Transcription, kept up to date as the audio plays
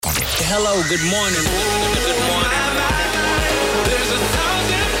Hello, good morning. Good morning. There's 1,000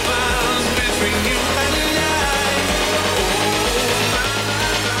 miles between you and I.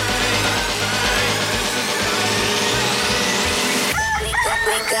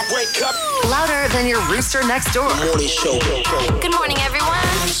 Wake up. Louder than your rooster next door. Morning show. Good morning, everyone.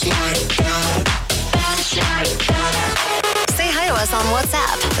 Say hi to us on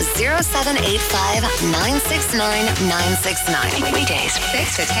WhatsApp. 0785 969 969. Weekdays,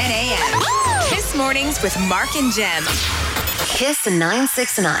 6 to 10 a.m. Kiss Mornings with Mark and Jem. Kiss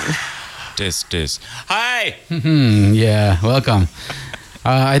 969. Tis. Hi! Yeah, welcome.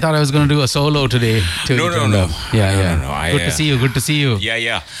 I thought I was going to do a solo today. No. Yeah. No. Good to see you.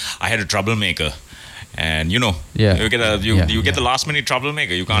 Yeah. I had a troublemaker. And you get the last minute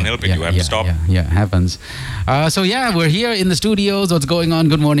troublemaker. You can't help it. You have to stop. Yeah, happens. So we're here in the studios. What's going on?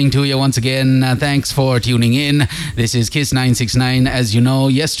 Good morning to you once again. Thanks for tuning in. This is Kiss 969. As you know,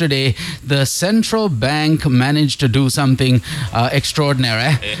 yesterday the central bank managed to do something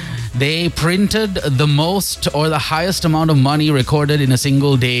extraordinary. They printed the most or the highest amount of money recorded in a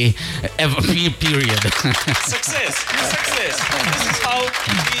single day ever. Period. Success. This is how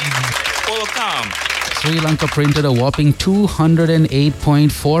we overcome. Sri Lanka printed a whopping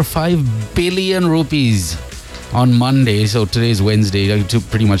 208.45 billion rupees on Monday. So today's Wednesday,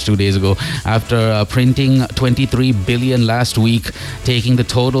 pretty much 2 days ago, after printing 23 billion last week, taking the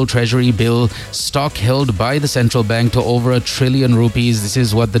total treasury bill stock held by the central bank to over $1 trillion rupees. This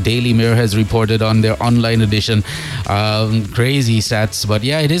is what the Daily Mirror has reported on their online edition. Crazy stats, but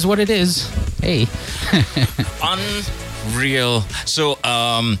yeah, it is what it is. Hey. Unreal. So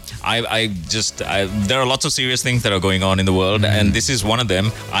I there are lots of serious things that are going on in the world, and this is one of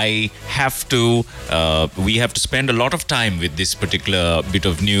them. We have to spend a lot of time with this particular bit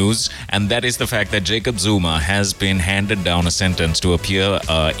of news, and that is the fact that Jacob Zuma has been handed down a sentence to appear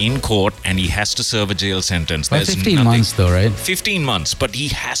in court, and he has to serve a jail sentence. By 15 months though, right? 15 months, but he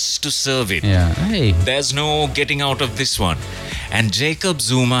has to serve it. Yeah. Hey. There's no getting out of this one. And Jacob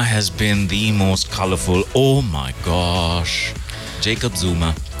Zuma has been the most colorful. Oh my gosh. Jacob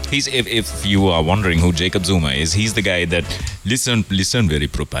Zuma. If you are wondering who Jacob Zuma is, he's the guy that listen very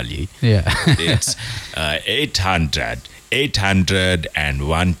properly. Yeah. It's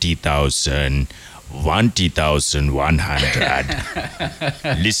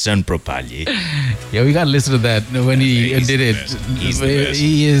 820,100. Listen properly. Yeah, we gotta listen to that when he did it.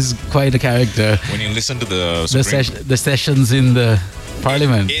 He is quite a character. When you listen to the sessions in the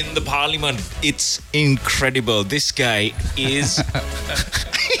parliament. In the parliament, it's incredible. This guy is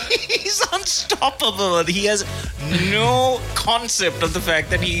he's unstoppable. He has no concept of the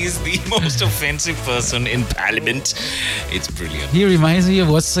fact that he is the most offensive person in parliament. It's brilliant. He reminds me of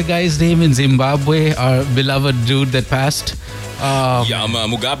what's the guy's name in Zimbabwe, our beloved dude that passed.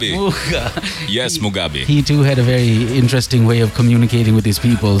 Mugabe. Yes, Mugabe. He too had a very interesting way of communicating with his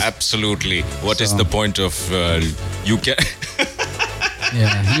people. Absolutely. What is the point of you can?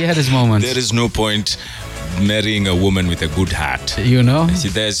 Yeah, he had his moments. There is no point marrying a woman with a good hat. You know?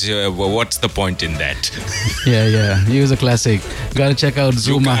 There's what's the point in that? Yeah. He was a classic. Gotta check out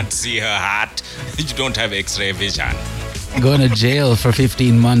Zuma. You can't see her hat. You don't have X-ray vision. Going to jail for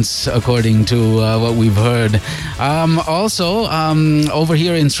 15 months, according to what we've heard. Also, over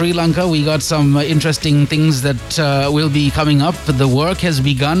here in Sri Lanka, we got some interesting things that will be coming up. The work has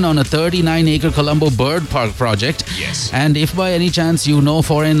begun on a 39-acre Colombo Bird Park project. Yes. And if by any chance you know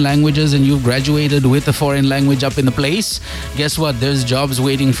foreign languages and you've graduated with a foreign language up in the place, guess what? There's jobs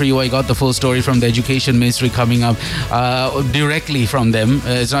waiting for you. I got the full story from the Education Ministry coming up directly from them.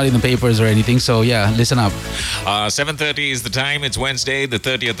 It's not in the papers or anything. So, yeah, listen up. 7:30 is the time. It's Wednesday, the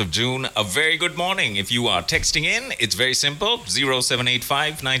 30th of June. A very good morning. If you are texting in, it's very simple.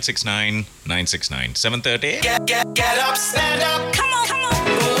 0785 969 969. 7:30. Get up, stand up. Come on.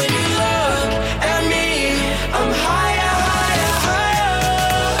 When you look at me, I'm higher.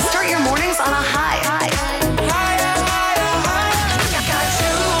 Start your mornings on a high.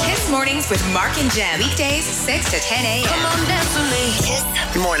 Kiss Mornings with Mark and Jem. Weekdays, 6 to 10 a.m. Come on, dance with me. Kiss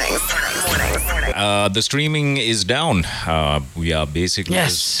Mornings. The streaming is down. We are basically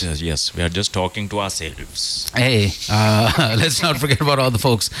Yes. we are just talking to ourselves. Hey, let's not forget about all the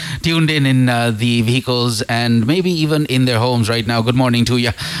folks tuned in the vehicles and maybe even in their homes right now. Good morning to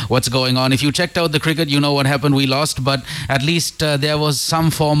you. What's going on? If you checked out the cricket, you know what happened. We lost, but at least there was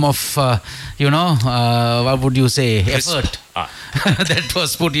some form of, what would you say, effort that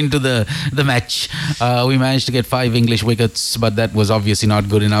was put into the match. We managed to get 5 English wickets, but that was obviously not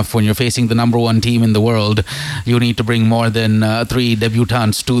good enough when you're facing facing the number one team in the world, you need to bring more than 3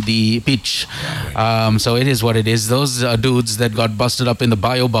 debutants to the pitch. So it is what it is. Those dudes that got busted up in the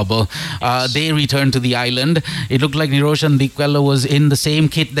bio bubble, they returned to the island. It looked like Niroshan Dikwella was in the same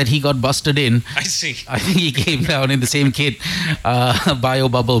kit that he got busted in. I see. I think he came down in the same kit, bio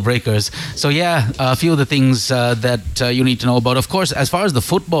bubble breakers. So yeah, a few of the things that you need to know about. Of course, as far as the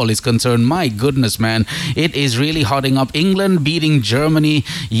football is concerned, my goodness, man, it is really hotting up. England beating Germany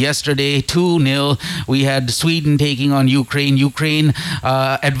yesterday 2-0. We had Sweden taking on Ukraine. Ukraine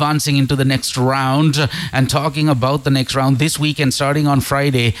advancing into the next round. And talking about the next round, this weekend, starting on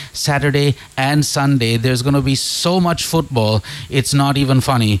Friday, Saturday, and Sunday, there's going to be so much football, it's not even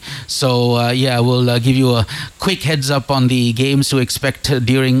funny. So yeah, we'll give you a quick heads up on the games to expect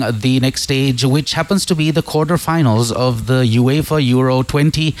during the next stage, which happens to be the quarterfinals of the UEFA Euro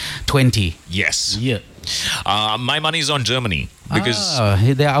 2020. Yes. Yeah. My money's on Germany because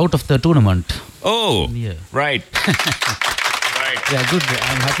They're out of the tournament. right. Right. Yeah, good.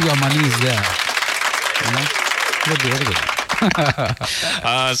 I'm happy your money is there. You know? Good, very good.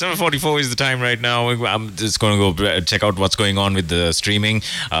 7:44 is the time right now. I'm just going to go check out what's going on with the streaming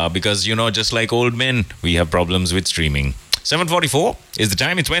because, just like old men, we have problems with streaming. 7:44 is the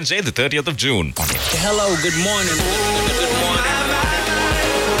time. It's Wednesday, the 30th of June. Hello, good morning. Good morning.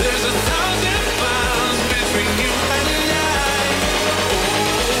 There's 1,000 miles between you and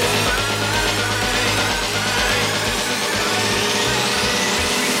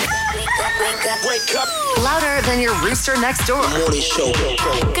Wake up. Louder than your rooster next door. Morning show.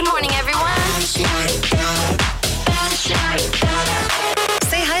 Good morning, everyone.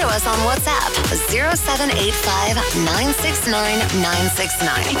 Say hi to us on WhatsApp. 0785 969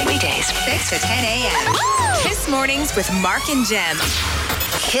 969. Weekdays. 6 to 10 a.m. Kiss Mornings with Mark and Jem.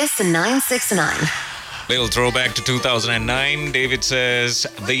 Kiss 969. Little throwback to 2009. David says,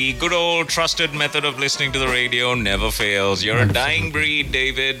 the good old trusted method of listening to the radio never fails. You're a dying breed,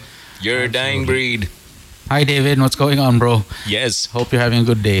 David. You're a dying breed. Hi, David. What's going on, bro? Yes. Hope you're having a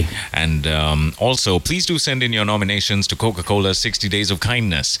good day. And also, please do send in your nominations to Coca-Cola's 60 Days of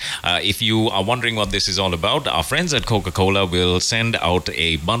Kindness. If you are wondering what this is all about, our friends at Coca-Cola will send out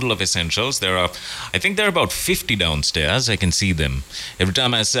a bundle of essentials. I think there are about 50 downstairs. I can see them every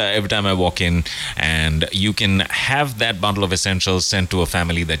time I walk in, and you can have that bundle of essentials sent to a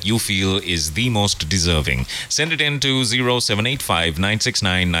family that you feel is the most deserving. Send it in to 0785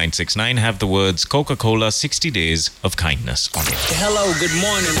 969 969. Have the words Coca-Cola 60 Days of Kindness on it. Hello, good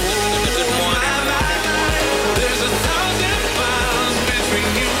morning. Good morning. There's 1,000 miles between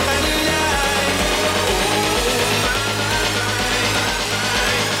you and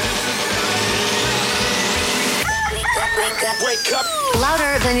Wake up.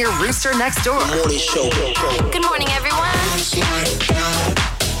 Louder than your rooster next door. Morning show. Good morning, everyone.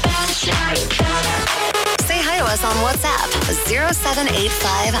 Say hi to us on WhatsApp.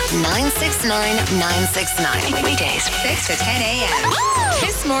 0785 969 969. Weekdays. 6 to 10 a.m.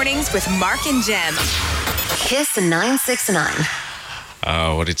 Kiss Mornings with Mark and Jem. Kiss 969.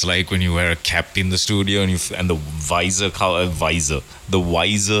 What it's like when you wear a cap in the studio and the visor covers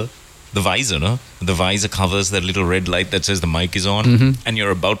that little red light that says the mic is on, and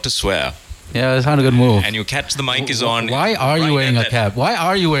you're about to swear. Yeah, that's not a good move. And you catch the mic is on. Why are you right wearing at a cap? Why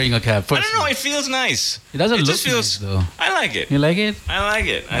are you wearing a cap? I don't know. It feels nice. It doesn't look just feels, nice, though. I like it. You like it? I like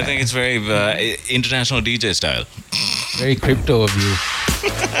it. I think it's very international DJ style. Very crypto of you.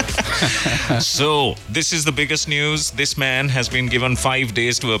 So, this is the biggest news. This man has been given 5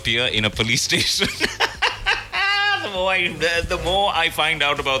 days to appear in a police station. The more I find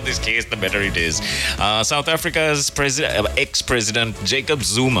out about this case, the better it is. South Africa's ex-president Jacob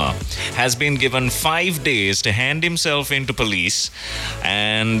Zuma has been given 5 days to hand himself into police,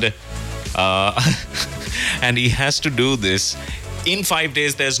 and and he has to do this. In 5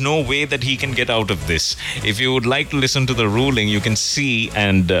 days, there's no way that he can get out of this. If you would like to listen to the ruling, you can see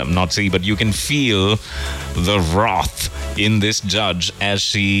and not see, but you can feel the wrath in this judge as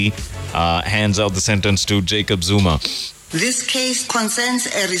she hands out the sentence to Jacob Zuma. This case concerns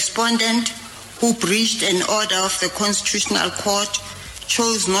a respondent who breached an order of the Constitutional Court,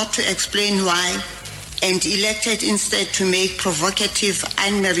 chose not to explain why, and elected instead to make provocative,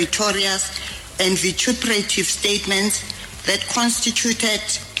 unmeritorious, and vituperative statements that constituted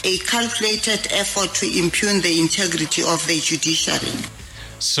a calculated effort to impugn the integrity of the judiciary.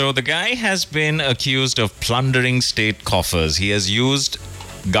 So the guy has been accused of plundering state coffers. He has used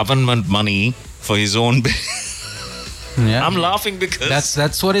government money for his own... Yeah. I'm laughing because...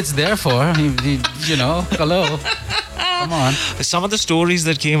 That's what it's there for. You know, hello. Come on. Some of the stories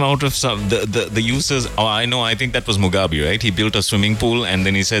that came out of the users. Oh, I know. I think that was Mugabe, right? He built a swimming pool and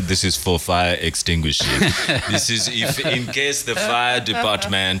then he said, "This is for fire extinguishing. This is if in case the fire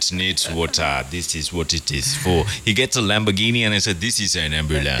department needs water. This is what it is for." He gets a Lamborghini and I said, "This is an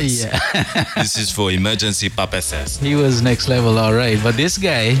ambulance. Yeah. This is for emergency purposes." He was next level, all right. But this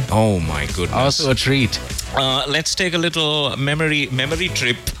guy, Oh my goodness. also a treat. Let's take a little memory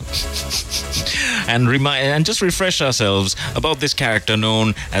trip and just refresh ourselves about this character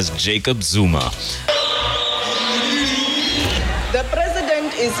known as Jacob Zuma. The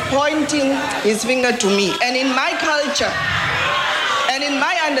president is pointing his finger to me, and in my culture and in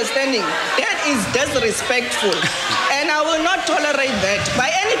my understanding, that is disrespectful, and I will not tolerate that by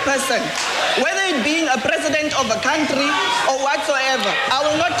any person, whether it being a president of a country or whatsoever. I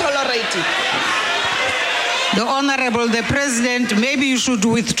will not tolerate it. The Honorable, the President, maybe you should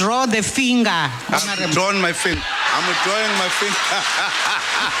withdraw the finger. I've drawn my finger. I'm withdrawing my finger.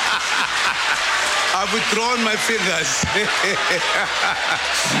 I've withdrawn my fingers.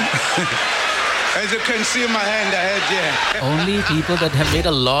 As you can see my hand ahead here. Only people that have made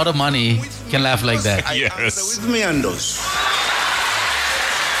a lot of money can laugh like that. I answer with meanders.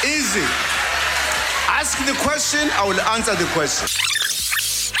 Easy. Ask the question, I will answer the question.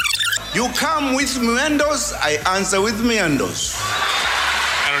 You come with meanders, I answer with meanders.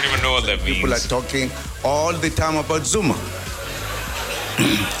 I don't even know what that means. People are talking all the time about Zuma.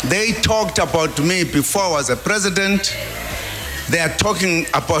 They talked about me before I was a president. They are talking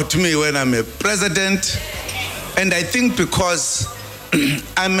about me when I'm a president. And I think because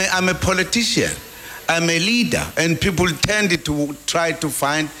I'm a politician, I'm a leader, and people tend to try to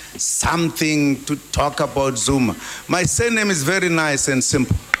find something to talk about Zuma. My surname is very nice and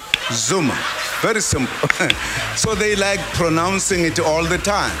simple. Zuma. Very simple. So they like pronouncing it all the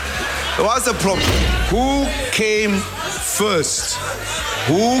time. What's the problem? Who came first?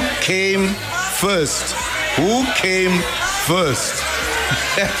 Who came first? Who came first?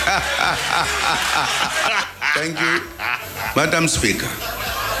 Thank you, Madam Speaker.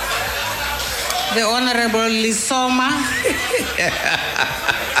 The Honorable Lisoma.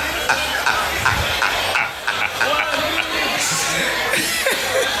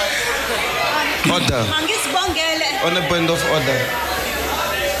 Order. On a point of order.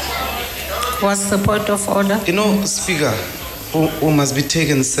 What's the point of order? You know, Speaker, who must be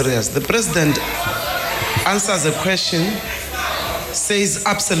taken serious. The President answers a question, says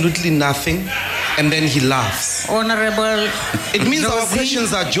absolutely nothing, and then he laughs. Honorable It means our Josie.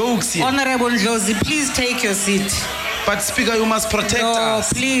 questions are jokes here. Honorable Josie, please take your seat. But Speaker, you must protect No,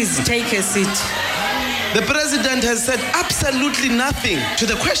 us. please take a seat. The President has said absolutely nothing to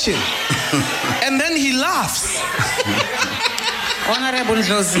the question, and then he laughs. Honorable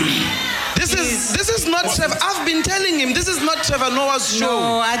Josie. This is not Trevor. I've been telling him this is not Trevor Noah's show.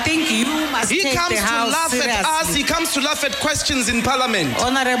 No, I think you must He take comes the to House laugh seriously. at us. He comes to laugh at questions in Parliament.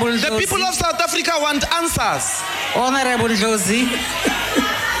 Honorable The Josie. people of South Africa want answers. Honorable Josie.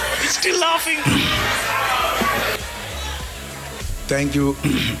 He's still laughing. Thank you.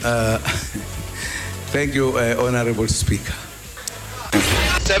 Thank you, Honorable Speaker.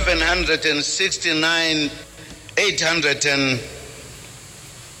 769, 800 and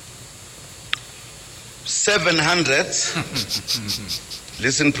 700.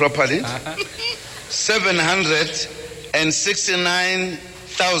 Listen properly.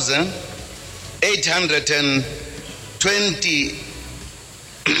 769,820.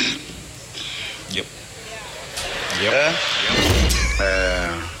 Yep.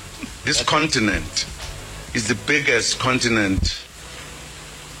 This continent is the biggest continent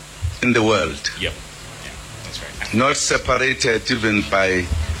in the world. Yep. Yeah, that's right. Not separated even by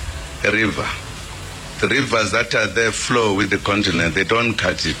a river. The rivers that are there flow with the continent. They don't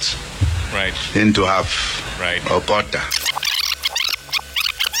cut it Right. into half Right. or quarter.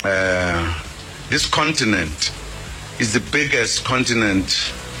 This continent is the biggest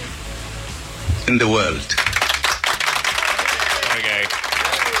continent in the world. Okay.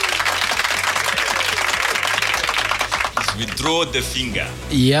 Just withdraw the finger.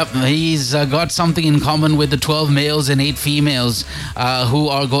 Yep, he's got something in common with the 12 males and 8 females who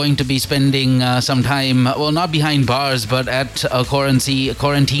are going to be spending some time, well, not behind bars, but at a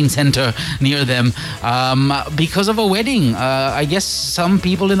quarantine center near them because of a wedding. I guess some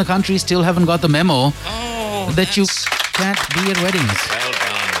people in the country still haven't got the memo that you can't be at weddings. Well done.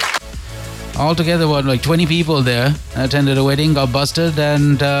 Altogether, like 20 people there attended a wedding, got busted,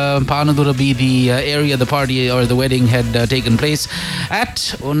 and Panadura be the area the party or the wedding had taken place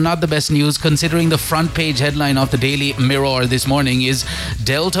at. Well, not the best news, considering the front page headline of the Daily Mirror this morning is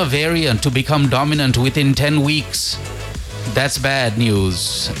Delta variant to become dominant within 10 weeks. That's bad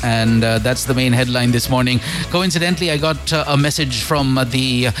news. And that's the main headline this morning. Coincidentally, I got a message from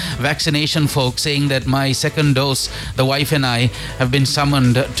the vaccination folks saying that my second dose, the wife and I, have been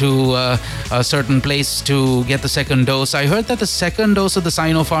summoned to a certain place to get the second dose. I heard that the second dose of the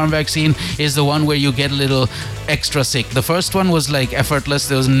Sinopharm vaccine is the one where you get a little extra sick. The first one was like effortless.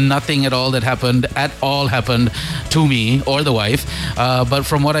 There was nothing at all that happened to me or the wife. But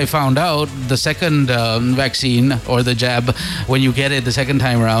from what I found out, the second vaccine or the jab, when you get it the second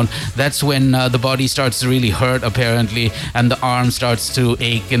time around, that's when the body starts to really hurt apparently, and the arm starts to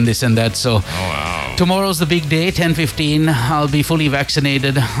ache and this and that. So tomorrow's the big day, 10:15. I'll be fully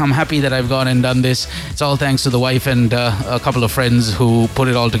vaccinated. I'm happy that I've gone and done this. It's all thanks to the wife and a couple of friends who put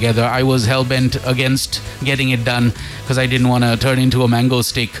it all together. I was hell-bent against getting it done because I didn't want to turn into a mango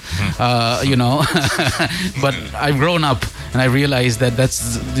stick, but I've grown up and I realized that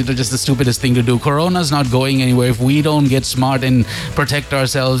that's just the stupidest thing to do. Corona's not going anywhere. If we don't get smart and protect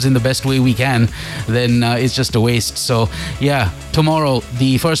ourselves in the best way we can, then it's just a waste. So yeah, tomorrow,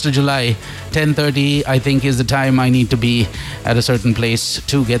 the 1st of July, 10:30, I think is the time I need to be at a certain place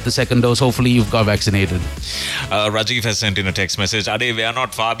to get the second dose. Hopefully you've got vaccinated. Rajiv has sent in a text message. Ade, we are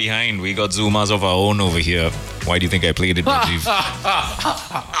not far behind. We got Zumas of our own over here. Why do you think I played it, Rajiv?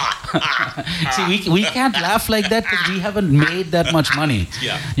 See, we can't laugh like that because we haven't made that much money.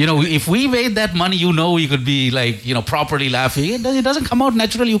 Yeah. If we made that money, we could be like, properly laughing. It doesn't come out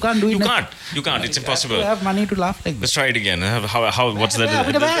naturally. You can't do it. You can't. It's impossible. You have money to laugh like that. Let's try it again. What's that?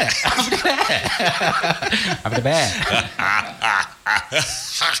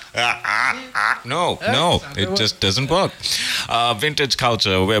 No, it just doesn't work. Vintage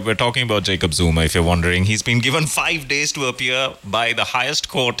culture. We're talking about Jacob Zuma, if you're wondering. He's been given 5 days to appear by the highest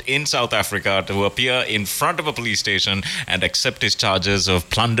court in South Africa, to appear in front of a police station and accept his charges of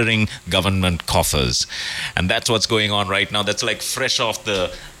plundering government coffers. And that's what's going on right now. That's like fresh off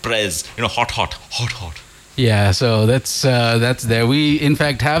the press, hot. Yeah, so that's there. We, in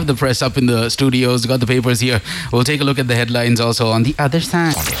fact, have the press up in the studios, got the papers here. We'll take a look at the headlines also on the other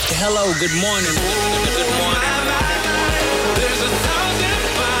side. Hello, good morning. Good morning. There's 1,000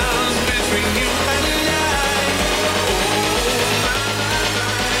 miles between you and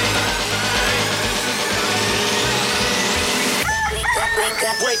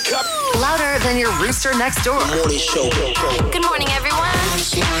Wake up. Louder than your rooster next door. Morning show. Good morning, everyone.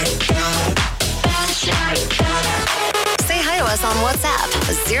 Say hi to us on WhatsApp,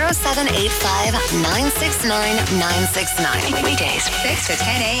 0785 969 969. Weekdays, 6 to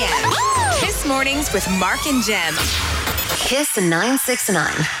 10 a.m. Kiss Mornings with Mark and Jem. Kiss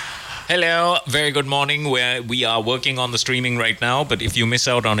 969. Hello, very good morning. We are working on the streaming right now, but if you miss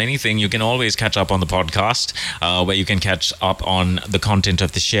out on anything, you can always catch up on the podcast, where you can catch up on the content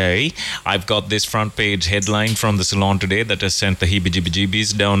of the show. I've got this front page headline from the Salon today that has sent the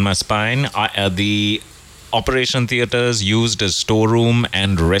heebie-jeebie-jeebies down my spine. The operation theatres used as storeroom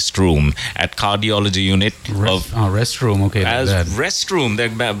and restroom at cardiology unit. Restroom, okay. As restroom,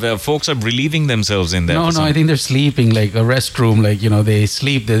 the folks are relieving themselves in there. No, I think they're sleeping, like a restroom, like, they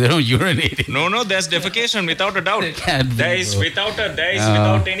sleep, they don't urinate. No, there's defecation without a doubt. There has been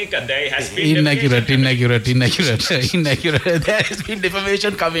inaccurate. There has been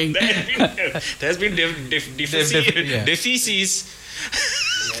defamation coming. There's been defeces.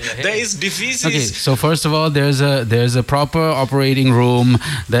 There is defeces. Okay, so first of all, there's a proper operating room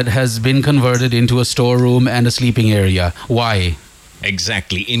that has been converted into a storeroom and a sleeping area. Why?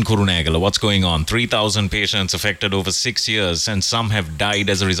 Exactly, in Kurunegala. What's going on? 3,000 patients affected over 6 years, and some have died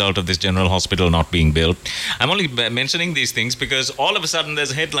as a result of this general hospital not being built. I'm only mentioning these things because all of a sudden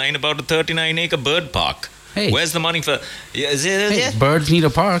there's a headline about a 39-acre bird park. Hey. Where's the money for... Birds need a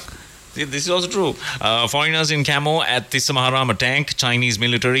park. This is also true. Foreigners in camo at Tissa Maharama tank. Chinese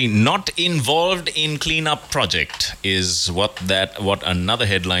military not involved in cleanup project is what another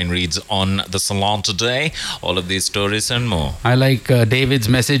headline reads on the Salon today. All of these stories and more. I like David's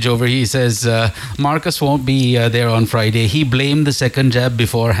message over. He says Marcus won't be there on Friday. He blamed the second jab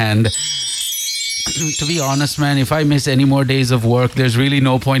beforehand. To be honest, man, if I miss any more days of work, there's really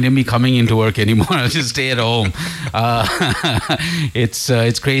no point in me coming into work anymore. I'll just stay at home.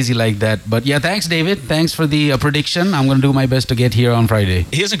 It's crazy like that. But yeah, thanks, David. Thanks for the prediction. I'm going to do my best to get here on Friday.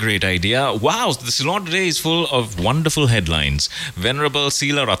 Here's a great idea. Wow, the Salon today is full of wonderful headlines. Venerable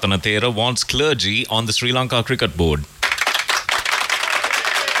Sila Ratanathera wants clergy on the Sri Lanka Cricket Board.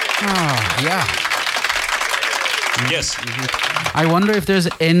 Yeah. Yes. I wonder if there's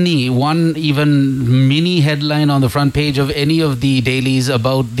one even mini headline on the front page of any of the dailies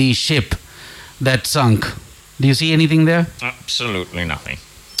about the ship that sunk. Do you see anything there? Absolutely nothing.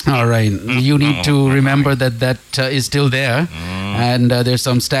 All right. You need to remember that is still there. And there's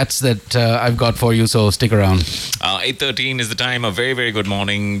some stats that I've got for you, so stick around. 8:13 is the time. A very, very good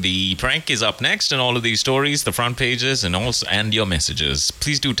morning. The prank is up next, and all of these stories, the front pages, and your messages.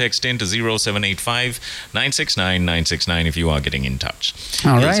 Please do text in to 0785 969 969 if you are getting in touch.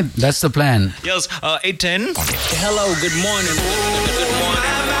 All right. That's the plan. Yes, 8:10. Hello, good morning. Good morning.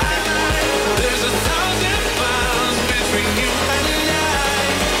 There's 1,000 miles between you and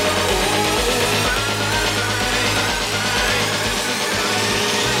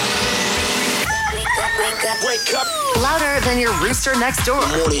Wake up. Louder than your rooster next door.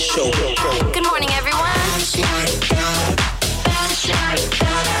 Morning show. Good morning, everyone.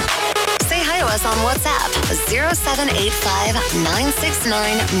 Say hi to us on WhatsApp. 0785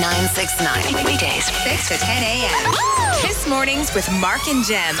 969 969. Weekdays. 6 to 10 a.m. Kiss Mornings with Mark and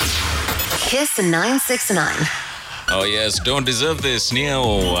Jem. Kiss 969. Oh yes, Don't Deserve This. Nia.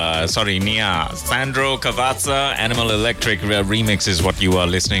 Sandro Cavazza, Animal Electric remix is what you are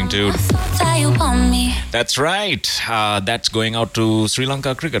listening to. That's right. That's going out to Sri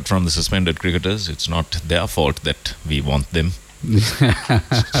Lanka cricket from the suspended cricketers. It's not their fault that we want them.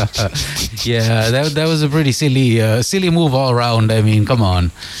 Yeah, that was a pretty silly move all around. I mean, come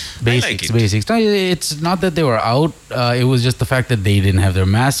on. Basics. No, it's not that they were out. It was just the fact that they didn't have their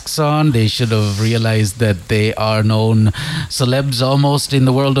masks on. They should have realized that they are known celebs almost in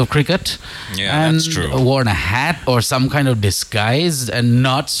the world of cricket. Yeah, and that's true. Worn a hat or some kind of disguise and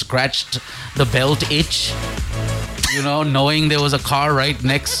not scratched the belt itch. You know, knowing there was a car right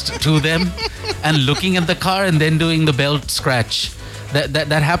next to them and looking at the car and then doing the belt scratch.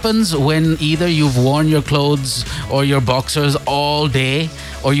 That happens when either you've worn your clothes or your boxers all day,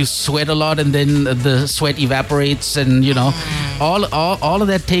 or you sweat a lot and then the sweat evaporates, and you know, all of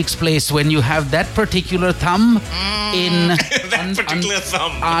that takes place when you have that particular thumb in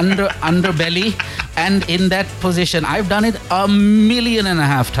underbelly and in that position. I've done it 1.5 million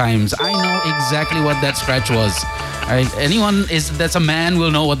times. I know exactly what that scratch was. Anyone that's a man will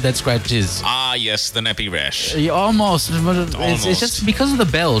know what that scratch is. Ah, yes, the nappy rash. Almost. It's just because of the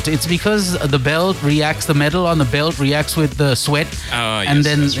belt. It's because the belt reacts, the metal on the belt reacts with the sweat. And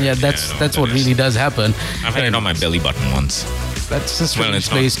then, that's what really does happen. I've had it on my belly button once. That's a strange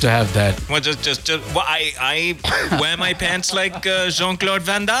place to have that. Well, I wear my pants like Jean-Claude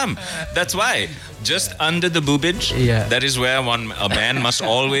Van Damme. That's why. Just under the boobage. Yeah. That is where a man must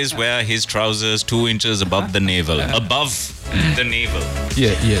always wear his trousers 2 inches above the navel. Above the navel.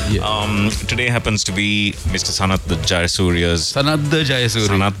 Yeah. Today happens to be Mr. Sanath Jayasurya's.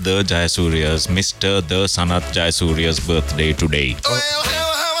 Mr. The Sanath Jayasurya's birthday today.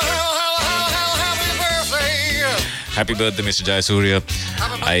 Happy birthday, Mr. Jayasurya.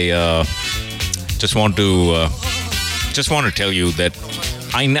 I just want to tell you that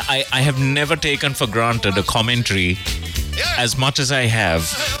I have never taken for granted a commentary as much as I have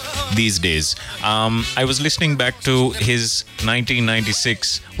these days. I was listening back to his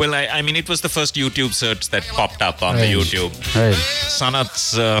 1996. Well, I mean, it was the first YouTube search that popped up on the YouTube. Right.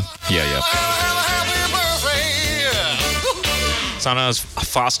 Sanath's, Sana's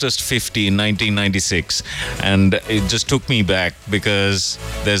fastest 50 in 1996, and it just took me back because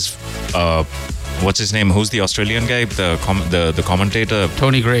there's what's his name? Who's the Australian guy? The commentator?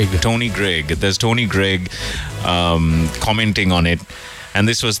 Tony Greig. There's Tony Greig commenting on it, and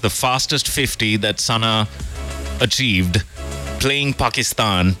this was the fastest 50 that Sana achieved playing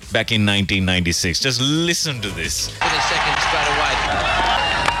Pakistan back in 1996. Just listen to this. For the second straight away.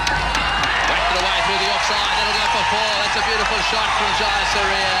 Whacked it away through the offside. That'll go for 4. That's a beautiful shot from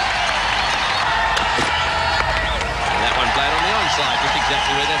Jayasurya. That one played on the onside, just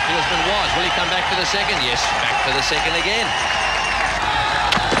exactly where that fieldsman was. Will he come back for the second? Yes, back for the second again.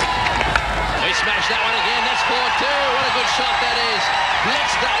 He smashed that one again. That's 4-2. What a good shot that is.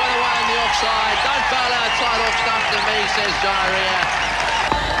 Blitz that one away on the offside. Don't foul outside off stump to me, says Jayasurya.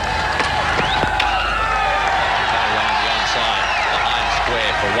 Away on the onside, behind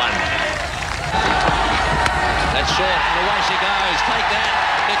square for 1. That's short, and away she goes. Take that.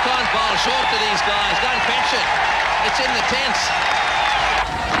 You can't bowl short to these guys. Don't fetch it. It's in the tents.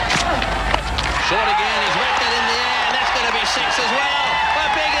 Short again. He's whacked it in the air. And that's going to be 6 as well. By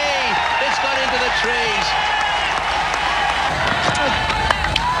Biggie. It's got into the trees.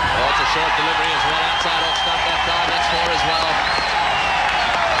 Oh, it's a short delivery as well. Outside off stump that time. That's 4 as well.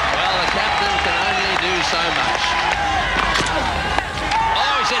 Well, the captain can only do so much.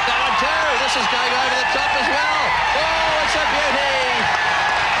 Oh, he's hit that one too. This is going over the top as well. Oh, it's a beauty.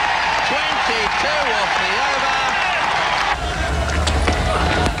 22 off the over.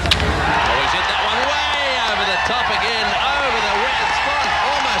 Oh, he's hit that one way over the top again. Over the red spot.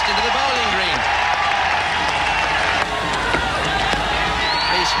 Almost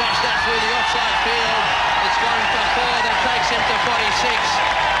 6.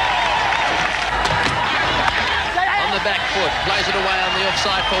 On the back foot, plays it away on the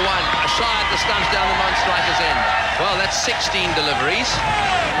offside for 1. Ashad the stunts down the non-striker's end. Well, that's 16 deliveries.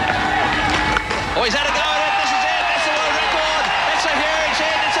 Oh, he's had a go at it. This is it. That's the world record. It's a huge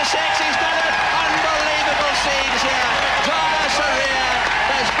hit. It's a 6. He's done it. Unbelievable scenes here. Jaya Surya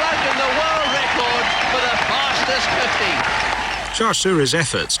has broken the world record for the fastest 50. Shah Surya's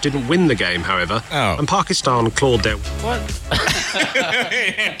efforts didn't win the game, however, and Pakistan clawed their...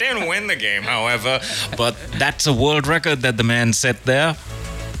 Didn't win the game, however, but that's a world record that the man set there.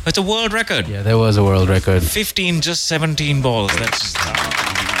 It's a world record. Yeah, there was a world record. 15, just 17 balls. That's...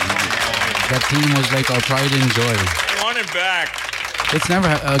 That team was like our pride and joy. I want it back. It's never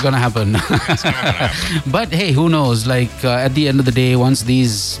gonna happen. But hey, who knows? Like at the end of the day, once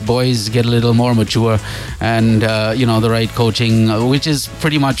these boys get a little more mature and the right coaching, which is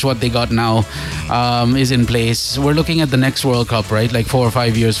pretty much what they got now, is in place. We're looking at the next World Cup, right? Like 4 or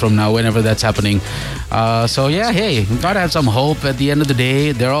 5 years from now, whenever that's happening. So yeah, hey, we gotta have some hope. At the end of the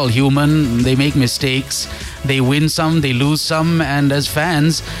day, they're all human. They make mistakes. They win some, they lose some, and as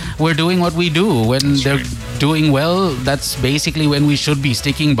fans, we're doing what we do. When they're doing well, that's basically when we should be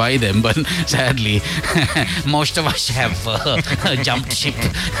sticking by them. But sadly, most of us have jumped ship,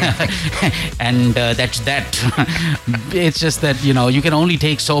 and that's that. It's just that you can only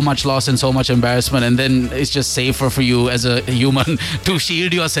take so much loss and so much embarrassment, and then it's just safer for you as a human to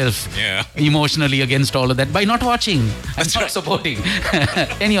shield yourself emotionally against all of that by not watching and not supporting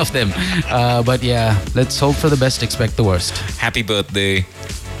any of them. But yeah, let's hope for the best, expect the worst. Happy birthday,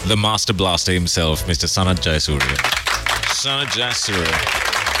 the Master Blaster himself, Mr. Sanat Jayasuriya. Sanat Jayasuriya.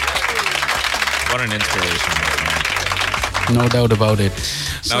 What an inspiration. No doubt about it.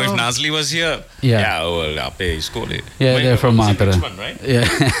 Now, if Nazli was here, well, ape isko le. Yeah, they're from Matra. Richmond, right? Yeah.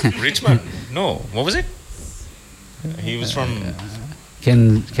 Richmond? No, what was it? He was from...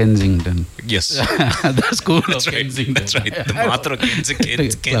 Kensington. Yes. The school of right. Kensington. That's right. The Matra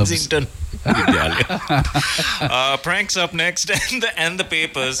Kensington. Pranks up next and the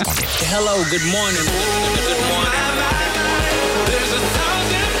papers. Hello, good morning. Good morning. There's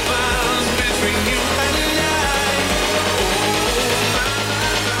 1,000 miles between you and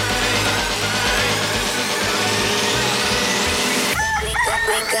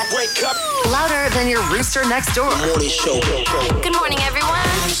Wake up. Louder than your rooster next door. Morning show. Good morning, everyone.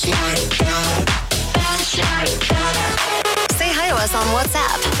 Say hi to us on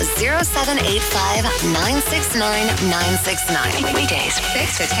WhatsApp. 0785 969 969. Weekdays.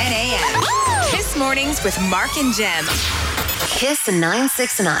 6 to 10 a.m. Kiss Mornings with Mark and Jem. Kiss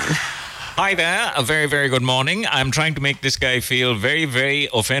 969. Hi there, a very, very good morning. I'm trying to make this guy feel very, very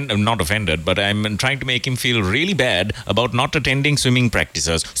not offended, but I'm trying to make him feel really bad about not attending swimming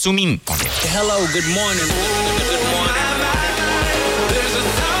practices. Swimming. Hello, good morning. Good morning. There's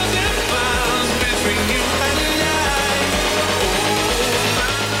 1,000 miles between you and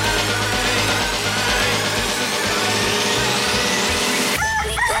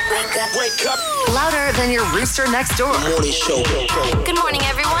Wake up. Louder than your rooster next door. Morning show. Good morning,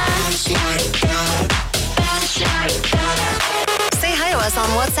 everyone. Say hi to us on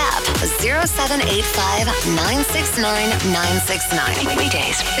WhatsApp. 0785 969 969.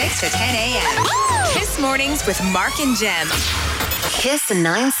 Weekdays. 6 to 10 a.m. Kiss Mornings with Mark and Jem. Kiss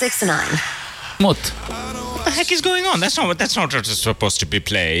 969. Mut. What the heck is going on? That's not what it's supposed to be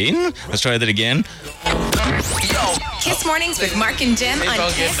playing. Let's try that again. Kiss Mornings with Mark and Jem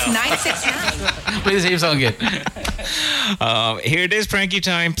on Kiss 969. Please save song it. Here it is, pranky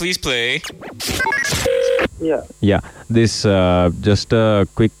time. Please play. Yeah. This just a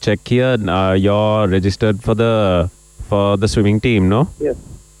quick check here. You're registered for the swimming team, no? Yes.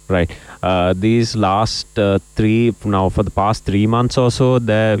 Right. These last for the past 3 months or so,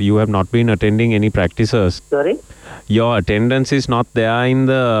 you have not been attending any practices. Sorry? Your attendance is not there in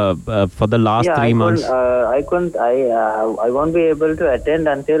the for the last 3 months. I won't be able to attend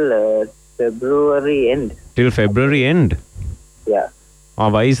until February end. Till February end? Yeah.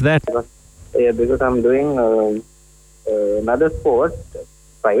 Why is that? Because I'm doing another sport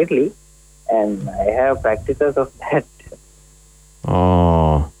privately, and I have practices of that.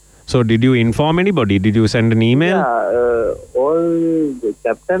 Oh. So did you inform anybody? Did you send an email? Yeah, all the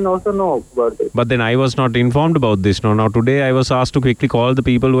captain also know about it. But then I was not informed about this. No, now today I was asked to quickly call the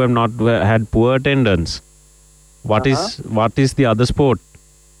people who have not had poor attendance. What is the other sport?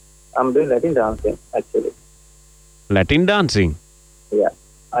 I'm doing Latin dancing, actually. Latin dancing? Yeah.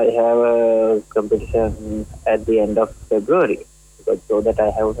 I have a competition at the end of February, so that I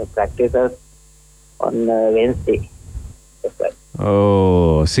have practices on Wednesday.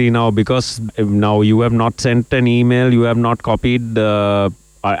 Oh, see now, because now you have not sent an email, you have not copied.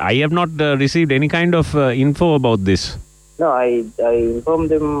 I have not received any kind of info about this. No, I informed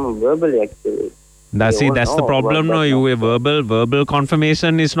them verbally actually. That's the problem. No, a verbal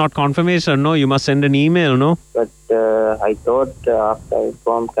confirmation is not confirmation. No, you must send an email. No. But I thought after I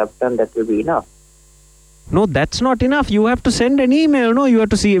informed Captain that will be enough. No, that's not enough. You have to send an email. No, you have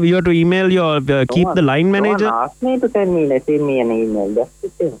to email your keep the line manager. No one asked me to send me an email. That's the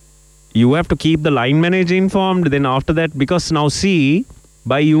thing. You have to keep the line manager informed. Then after that, because now see,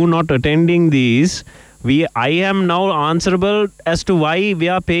 by you not attending these, I am now answerable as to why we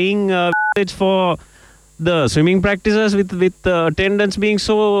are paying for the swimming practices with attendance being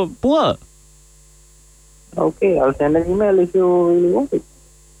so poor. Okay, I'll send an email if you really want it.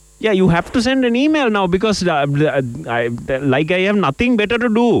 Yeah, you have to send an email now because I have nothing better to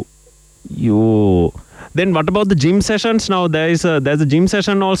do. Then what about the gym sessions now? There's a gym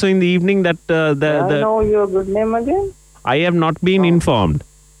session also in the evening that I know your good name again? I have not been informed.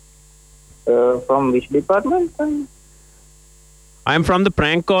 From which department? I am from the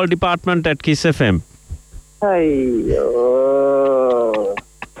prank call department at Kiss FM.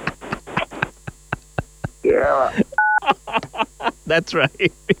 Yeah. That's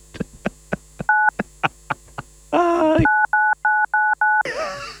right.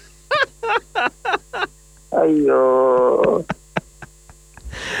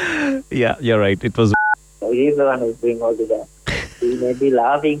 Yeah, you're right. It was. He's the one who's doing all that. He may be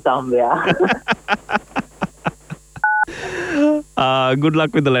laughing somewhere. Good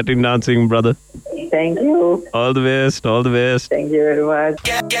luck with the Latin dancing, brother. Thank you. All the best. All the best. Thank you very much.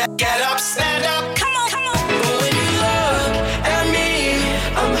 Get up, stand up. Come on. But when you look at me,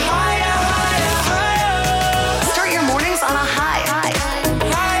 I'm higher, higher, higher. Start your mornings on a high.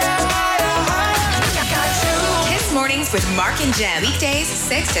 Kiss Mornings with Mark and Jem. Weekdays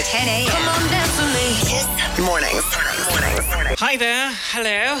 6 to 10 a.m. Come on, dance with me. Kiss Mornings. Hi there.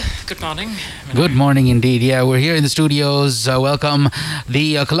 Hello. Good morning. Good morning indeed. Yeah, we're here in the studios. Welcome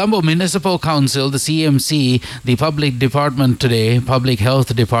the Colombo Municipal Council, the CMC, the Public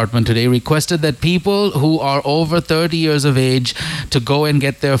Health Department today requested that people who are over 30 years of age to go and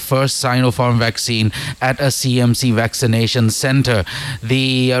get their first Sinopharm vaccine at a CMC vaccination center.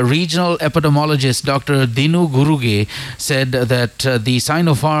 The regional epidemiologist, Dr. Dinu Guruge, said that the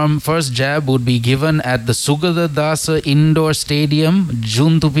Sinopharm first jab would be given at the Sugata Dasa Indoor Stadium,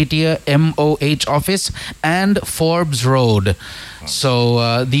 Juntupitia MOH office, and Forbes Road.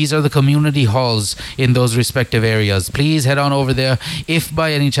 So these are the community halls in those respective areas. Please head on over there. If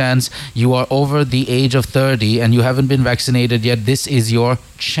by any chance you are over the age of 30 and you haven't been vaccinated yet, this is your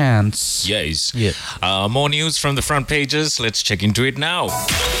chance. Yes. Yeah. More news from the front pages. Let's check into it now.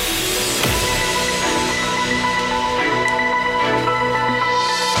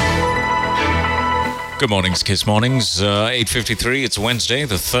 Good mornings, Kiss Mornings. 8:53. It's Wednesday,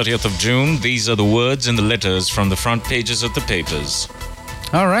 the 30th of June. These are the words and the letters from the front pages of the papers.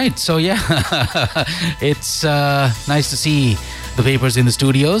 All right. So, yeah, it's nice to see the papers in the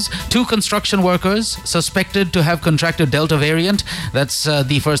studios. 2 construction workers suspected to have contracted Delta variant. That's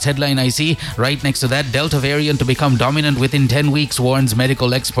the first headline I see. Right next to that, Delta variant to become dominant within 10 weeks, warns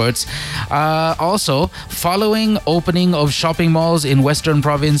medical experts. Also, following opening of shopping malls in Western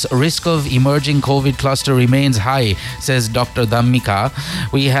Province, risk of emerging COVID cluster remains high, says Dr. Dhammika.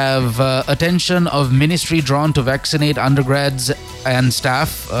 We have attention of ministry drawn to vaccinate undergrads and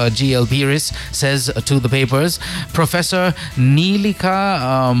staff. GL Piris says to the papers. Professor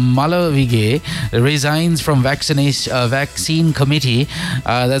Neelika Malavige resigns from vaccine committee.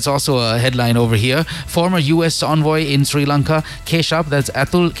 That's also a headline over here. Former US envoy in Sri Lanka, Keshap, that's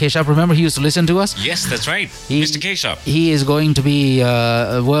Atul Keshap. Remember, he used to listen to us? Yes, that's right. Mr. Keshap. He is going to be,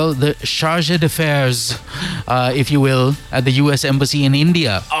 the chargé d'affaires, if you will, at the US Embassy in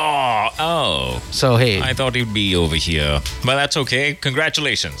India. Oh. So, hey. I thought he'd be over here. But that's okay.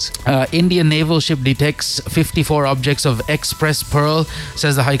 Congratulations. Indian naval ship detects 54 objects of Express Pearl,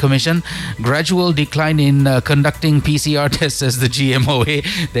 says the High Commission. Gradual decline in conducting PCR tests, says the GMOA.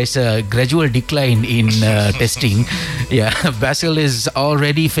 There's a gradual decline in testing. Yeah, Basil is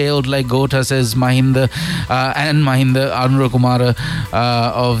already failed like Gota, says Mahinda. And Mahinda Anurakumara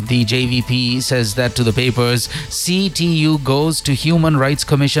of the JVP says that to the papers. CTU goes to Human Rights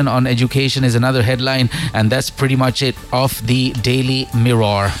Commission on Education education is another headline, and that's pretty much it of the Daily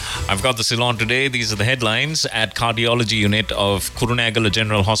Mirror. I've got the Ceylon today. These are the headlines. At cardiology unit of Kurunegala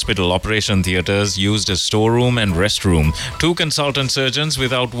General Hospital, operation theatres used as storeroom and restroom. 2 consultant surgeons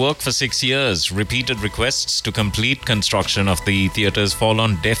without work for 6 years. Repeated requests to complete construction of the theatres fall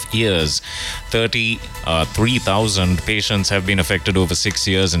on deaf ears. 33,000 patients have been affected over 6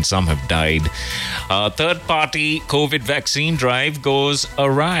 years and some have died. Third-party COVID vaccine drive goes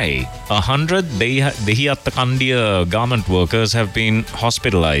awry. 100 Dehiyattakandiya garment workers have been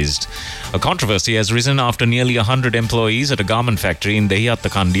hospitalized. A controversy has risen after nearly 100 employees at a garment factory in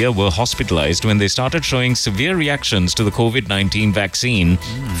Dehiyattakandiya were hospitalized when they started showing severe reactions to the COVID-19 vaccine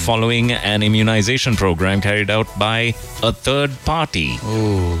following an immunization program carried out by a third party.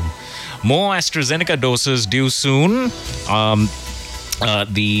 More AstraZeneca doses due soon.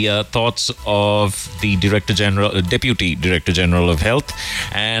 The thoughts of the Deputy Director General of Health,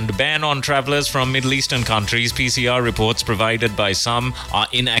 and ban on travellers from Middle Eastern countries. PCR reports provided by some are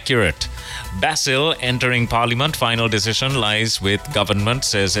inaccurate. Basil entering Parliament. Final decision lies with government,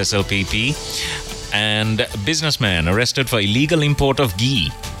 says SLPP. And businessman arrested for illegal import of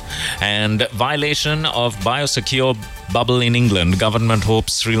ghee. And violation of biosecure bubble in England. Government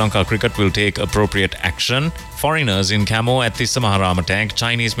hopes Sri Lanka cricket will take appropriate action. Foreigners in camo at Tissa Maharama tank.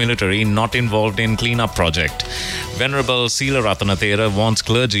 Chinese military not involved in cleanup project. Venerable Sila Ratanathera wants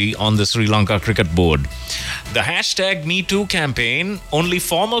clergy on the Sri Lanka Cricket Board. The hashtag #MeToo campaign. Only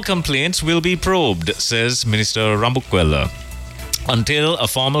formal complaints will be probed, says Minister Rambukwella. Until a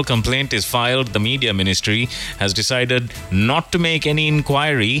formal complaint is filed, the Media Ministry has decided not to make any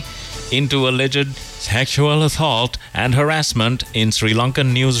inquiry into alleged sexual assault and harassment in Sri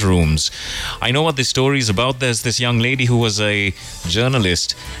Lankan newsrooms. I know what this story is about. There's this young lady who was a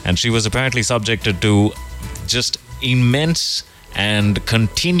journalist, and she was apparently subjected to just immense and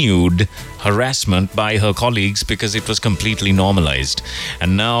continued harassment by her colleagues because it was completely normalized.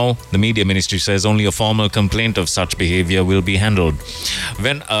 And now the Media Ministry says only a formal complaint of such behavior will be handled.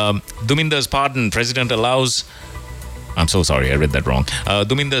 When Duminder's pardon, President allows... I'm so sorry, I read that wrong.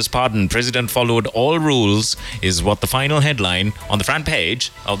 Duminder's pardon, President followed all rules, is what the final headline on the front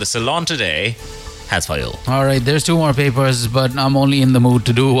page of the Ceylon today has for you. All right, there's 2 more papers, but I'm only in the mood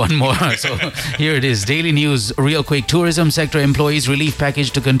to do one more. So here it is. Daily News, real quick. Tourism sector employees relief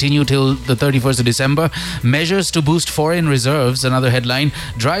package to continue till the 31st of December. Measures to boost foreign reserves, another headline.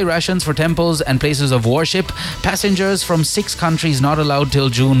 Dry rations for temples and places of worship. Passengers from 6 countries not allowed till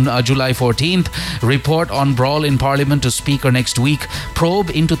July 14th. Report on brawl in Parliament to Speaker next week. Probe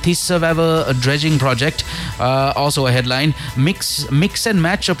into Tissavaava dredging project. Also a headline. Mix and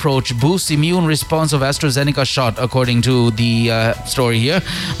match approach boosts immune response of AstraZeneca shot, according to the story here.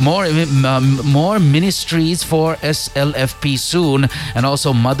 More ministries for SLFP soon, and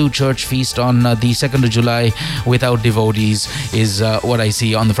also Madhu Church feast on the 2nd of July without devotees is what I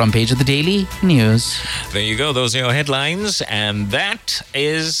see on the front page of the Daily News. There you go. Those are your headlines, and that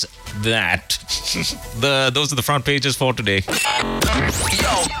is that. Those are the front pages for today.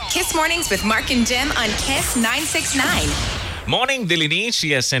 Kiss Mornings with Mark and Jem on Kiss 969. Morning, Dilini.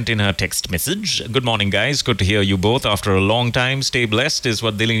 She has sent in her text message. Good morning, guys. Good to hear you both after a long time. Stay blessed is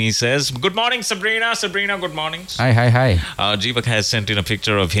what Dilini says. Good morning, Sabrina. Sabrina, good morning. Hi. Jeevak has sent in a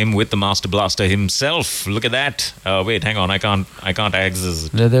picture of him with the Master Blaster himself. Look at that. Wait, hang on. I can't access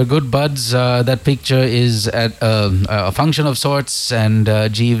it. They're good buds. That picture is at a function of sorts, and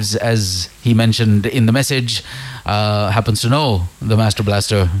Jeeves, as he mentioned in the message, happens to know the Master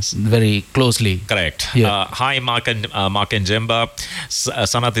Blaster very closely. Correct. Yeah. Hi, Mark and Jemba.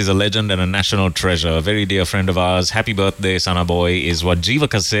 Sanath is a legend and a national treasure. A very dear friend of ours. Happy birthday, Sana boy, is what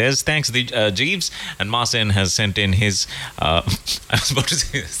Jeevaka says. Thanks, Jeeves. And Marcin has sent in his... I was about to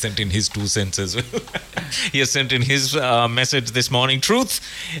say, sent in his 2 cents as well. He has sent in his message this morning. Truth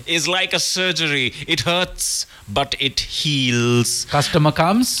is like a surgery. It hurts, but it heals. Customer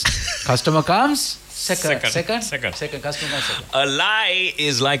comes. Second. A lie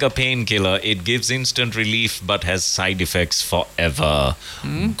is like a painkiller. It gives instant relief but has side effects forever.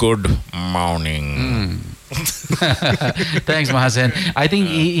 Good morning. Thanks, Mahasen. I think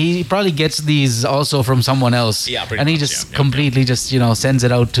he probably gets these also from someone else. Yeah, and he just completely just sends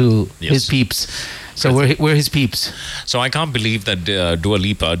it out to his peeps. So we're his peeps. So I can't believe that Dua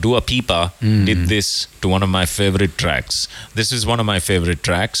Lipa did this to one of my favorite tracks. This is one of my favorite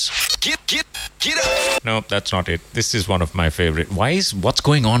tracks. Get up! No, that's not it. This is one of my favorite. What's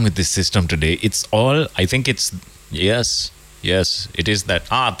going on with this system today? It's all, I think it's, yes, it is that.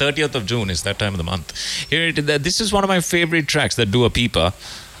 30th of June is that time of the month. This is one of my favorite tracks that Dua Lipa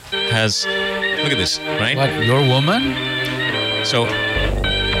has. Look at this, right? What, your woman? So...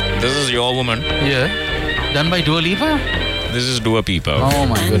 This is Your Woman. Yeah. Done by Dua Lipa? This is Dua Lipa. Oh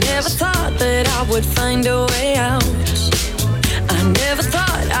my I never goodness. thought that I would find a way out. I never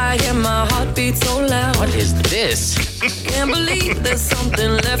thought I'd hear my heartbeat so loud. What is this? Can't believe there's something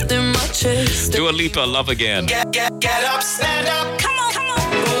left in my chest. Dua Lipa, Love Again. Get up, stand up. Come on, come on.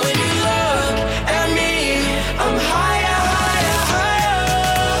 But when you look at me, I'm higher, higher,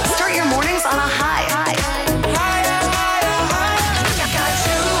 higher. Start your mornings on a high.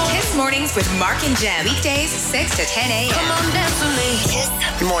 Kiss Mornings with Mark and Jem. Weekdays, 6 to 10 a.m. Come on, dance with me. Kiss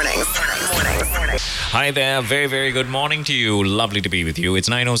Mornings. Hi there. Very, very good morning to you. Lovely to be with you. It's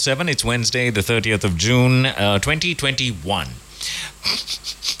 9:07. It's Wednesday, the 30th of June, 2021.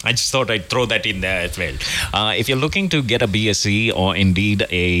 I just thought I'd throw that in there as well. If you're looking to get a BSc or indeed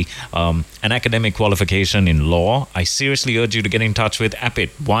an academic qualification in law, I seriously urge you to get in touch with Appit.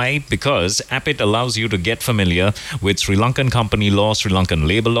 Why? Because Appit allows you to get familiar with Sri Lankan company law, Sri Lankan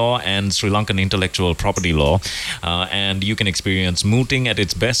labor law, and Sri Lankan intellectual property law. And you can experience mooting at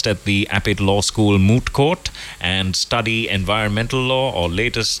its best at the Appit Law School Moot Court and study environmental law or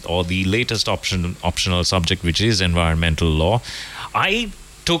the latest optional subject, which is environmental law. I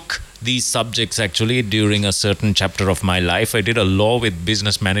took these subjects actually during a certain chapter of my life. I did a law with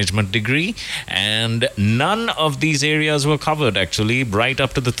business management degree, and none of these areas were covered actually right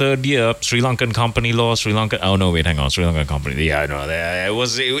up to the third year. Sri Lankan company law, Sri Lankan company. Yeah, no,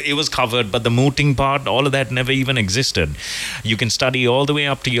 it was covered, but the mooting part, all of that never even existed. You can study all the way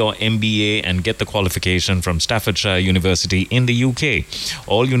up to your MBA and get the qualification from Staffordshire University in the UK.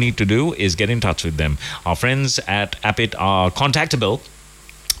 All you need to do is get in touch with them. Our friends at Appit are contactable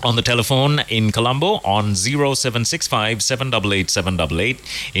on the telephone in Colombo on 0765 788 788.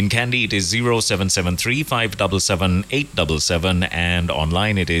 In Kandy, it is 0773 577 877. And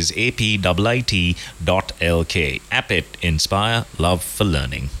online, it is appit.lk. Appit, inspire love for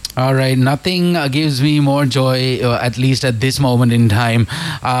learning. All right, nothing gives me more joy, at least at this moment in time,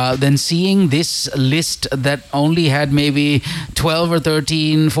 than seeing this list that only had maybe 12 or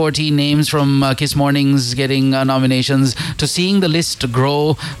 13, 14 names from Kiss Mornings getting nominations, to seeing the list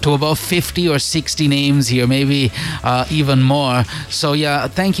grow to about 50 or 60 names here, maybe even more. So yeah,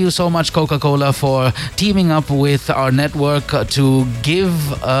 thank you so much, Coca-Cola, for teaming up with our network to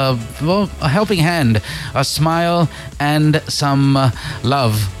give a helping hand, a smile, and some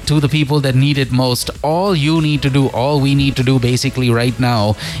love to the people that need it most. All we need to do basically right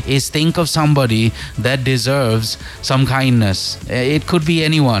now is think of somebody that deserves some kindness. It could be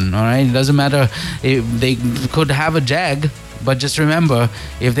anyone, all right? It doesn't matter if they could have a Jag, but just remember,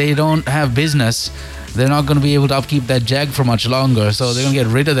 if they don't have business, they're not going to be able to upkeep that Jag for much longer. So they're going to get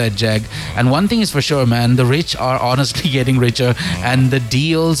rid of that Jag. And one thing is for sure, man, the rich are honestly getting richer, and the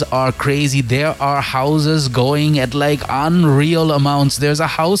deals are crazy. There are houses going at like unreal amounts. There's a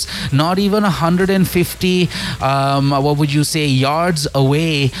house not even 150 yards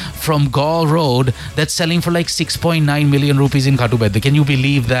away from Gaul Road that's selling for like 6.9 million rupees in Katubedda. Can you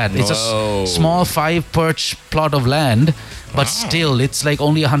believe that? It's a small 5-perch plot of land, but still it's like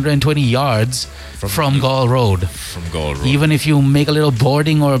only 120 yards from Gaul Road. Even if you make a little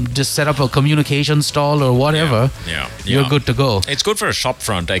boarding or just set up a communication stall or whatever, you're good to go. It's good for a shop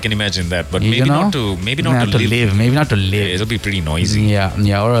front, I can imagine that, but maybe not to live. Maybe not to live. It'll be pretty noisy.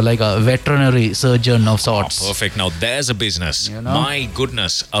 Yeah, or like a veterinary surgeon of sorts. Perfect. Now there's a business. My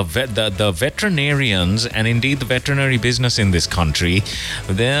goodness, the veterinarians and indeed the veterinary business in this country,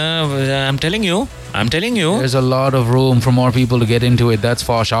 I'm telling you. There's a lot of room for more people to get into it, that's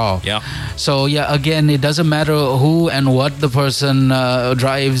for sure. Yeah. So yeah, again, it doesn't matter who and what the person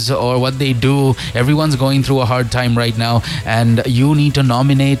drives or what they do. Everyone's going through a hard time right now, and you need to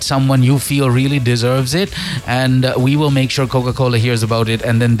nominate someone you feel really deserves it, and we will make sure Coca-Cola hears about it,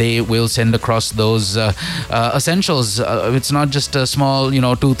 and then they will send across those essentials. It's not just a small,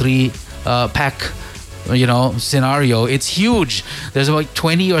 2-3 pack scenario. It's huge. There's about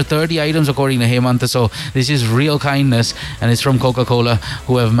 20 or 30 items according to Hemanta. So this is real kindness, and it's from Coca-Cola,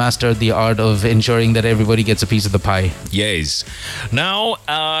 who have mastered the art of ensuring that everybody gets a piece of the pie. Yes. Now,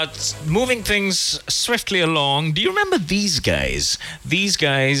 moving things swiftly along, do you remember these guys? These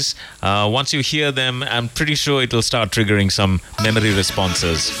guys, once you hear them, I'm pretty sure it will start triggering some memory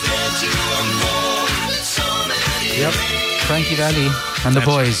responses. Yep. Frankie Valli and the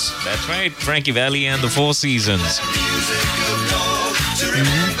boys. That's right, Frankie Valli and the Four Seasons.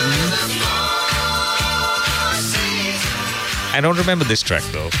 I don't remember this track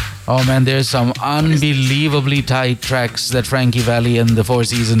though. Oh man, there's some unbelievably tight tracks that Frankie Valli and the Four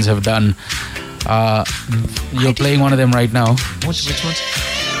Seasons have done. You're playing one of them right now. Which one?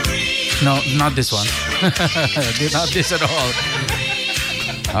 No, not this one. Not this at all.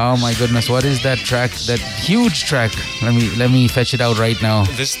 Oh my goodness, what is that track? That huge track. Let me fetch it out right now.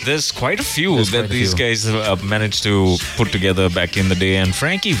 There's quite a few that these guys have managed to put together back in the day. And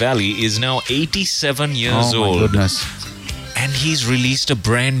Frankie Valli is now 87 years old. Oh my goodness. And he's released a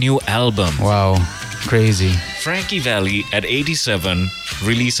brand new album. Wow, crazy. Frankie Valli at 87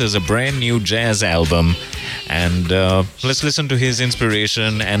 releases a brand new jazz album. And let's listen to his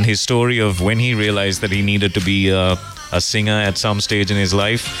inspiration and his story of when he realized that he needed to be a singer at some stage in his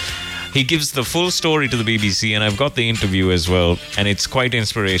life. He gives the full story to the BBC, and I've got the interview as well. And it's quite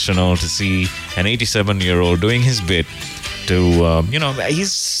inspirational to see an 87-year-old doing his bit to,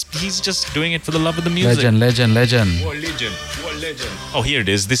 he's just doing it for the love of the music. Legend. What legend. Oh, here it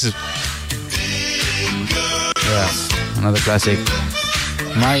is. This is... Yeah, another classic.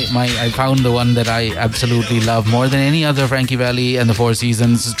 I found the one that I absolutely love more than any other Frankie Valli and the Four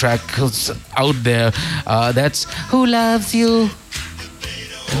Seasons track out there. That's Who Loves You?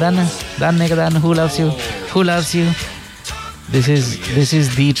 Who Loves You? Who Loves You? This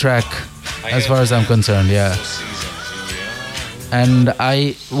is the track as far as I'm concerned, yeah. And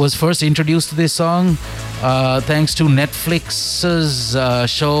I was first introduced to this song thanks to Netflix's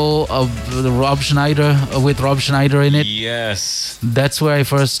show of Rob Schneider, with Rob Schneider in it. Yes. That's where I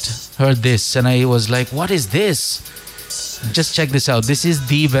first heard this, and I was like, what is this? Just check this out. This is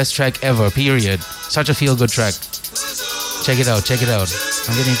the best track ever, period. Such a feel-good track. Check it out.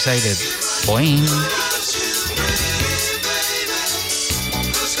 I'm getting excited. Boing.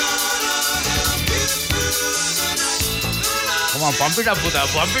 Come on, pump it up, Buddha.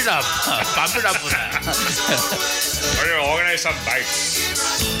 Pump it up, Buddha. Are you organize some bites?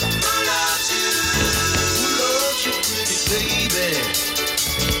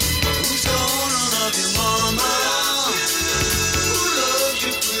 Who's gonna love you, mama? Who loves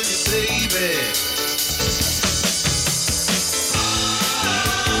you, pretty baby?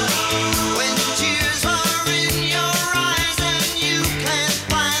 When tears are in your eyes and you can't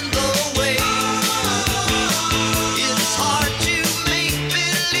find the way, it's hard to make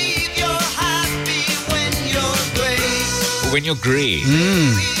believe you're happy when you're gray. When you're grey.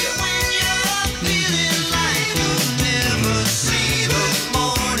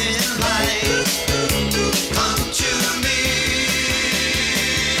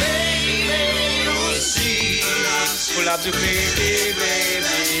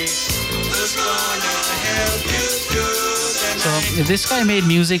 So if this guy made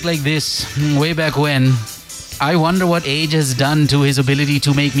music like this way back when, I wonder what age has done to his ability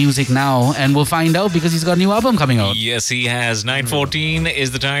to make music now, and we'll find out because he's got a new album coming out. Yes, he has. 9:14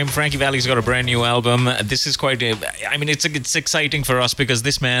 is the time. Frankie Valli's got a brand new album. This is quite it's exciting for us because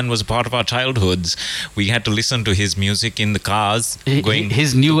this man was a part of our childhoods. We had to listen to his music in the cars.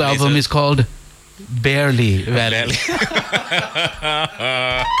 His new album is called Barely Valli.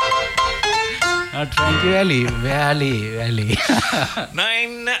 Not Frankie Valli, Valli.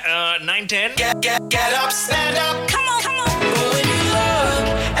 9:10. Get up, stand up, come on. But when you look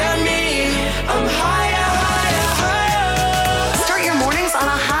at me, I'm higher. Start your mornings on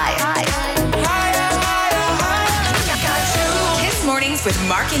a high. Kiss Mornings with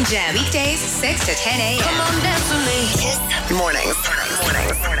Mark and Jem. Weekdays, 6 to 10 a.m. Come on, dance with me. Kiss Mornings.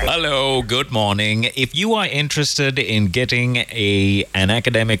 Hello, good morning. If you are interested in getting an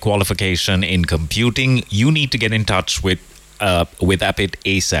academic qualification in computing, you need to get in touch with Appit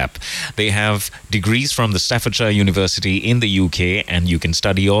ASAP. They have degrees from the Staffordshire University in the UK, and you can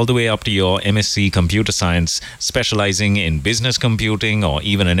study all the way up to your MSc Computer Science, specializing in business computing or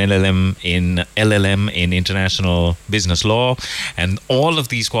even an LLM in international business law. And all of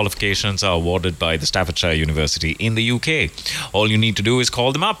these qualifications are awarded by the Staffordshire University in the UK. All you need to do is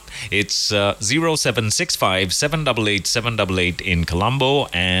call them up. It's 0765 788 788 in Colombo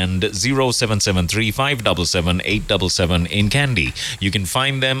and 0773 577 877 in Kandy. You can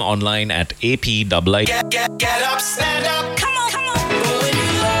find them online at APII. Get up, stand up, come on. But when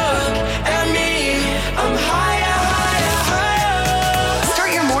you look at me, I'm higher.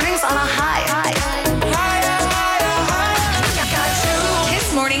 Start your mornings on a high.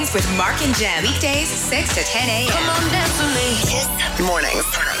 Kiss Mornings with Mark and Jem. Weekdays, 6 to 10 a.m. Come on, dance with me. Kiss Mornings.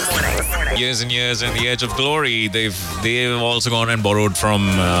 Years and years and the Edge of Glory. They've also gone and borrowed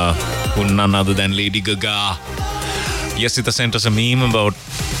from none other than Lady Gaga. Yesita sent us a meme about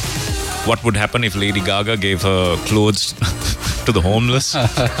what would happen if Lady Gaga gave her clothes to the homeless.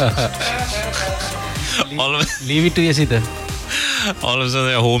 Leave it to Yesita. All of a sudden,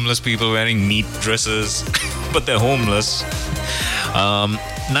 there are homeless people wearing neat dresses, but they're homeless.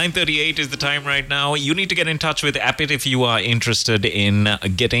 9:38 is the time right now. You need to get in touch with Appit if you are interested in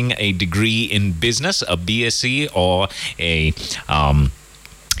getting a degree in business, a BSc or a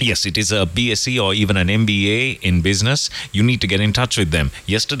Yes, it is a BSc or even an MBA in business. You need to get in touch with them.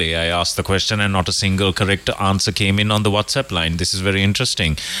 Yesterday, I asked the question and not a single correct answer came in on the WhatsApp line. This is very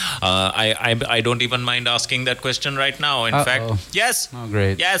interesting. I don't even mind asking that question right now. In fact, yes. Oh,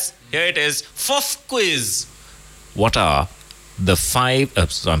 great. Yes, here it is. Fourth quiz. What are the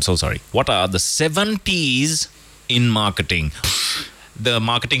What are the 7 P's in marketing? The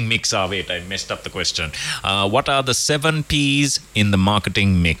marketing mix. Wait, I messed up the question. What are the 7 P's in the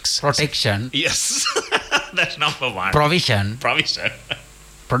marketing mix? Protection. Yes. That's number 1. Provision.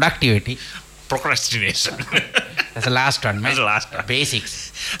 Productivity. Procrastination. That's the last one, man. That's the last one.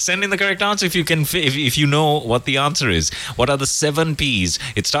 Basics. Send in the correct answer if you can. If you know what the answer is. What are the 7 P's?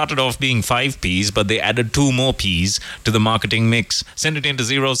 It started off being 5 P's, but they added 2 more P's to the marketing mix. Send it into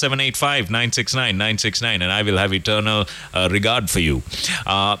 0785 969 969, and I will have eternal regard for you.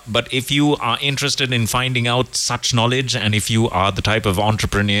 But if you are interested in finding out such knowledge, and if you are the type of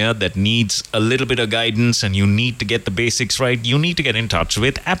entrepreneur that needs a little bit of guidance and you need to get the basics right, you need to get in touch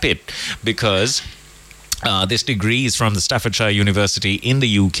with Appit, because this degree is from the Staffordshire University in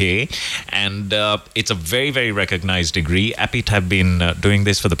the UK, and it's a very, very recognized degree. Appit have been doing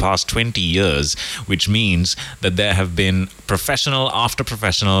this for the past 20 years, which means that there have been professional after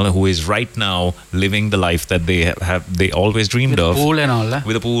professional who is right now living the life that they always dreamed of. Pool and all,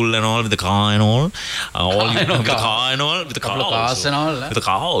 with a pool and all, with the car and all, with the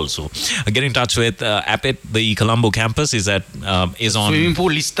car also. Get in touch with Appit. The Colombo campus is on swimming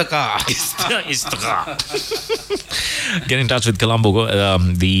pool. Is the car. Get in touch with Colombo,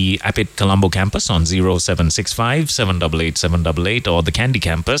 the Appit Colombo campus on 0765 788 788, or the Candy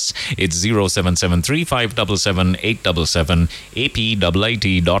campus. It's 0773 577 877,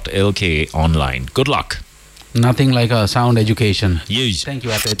 appit.lk online. Good luck. Nothing like a sound education. Yes. Thank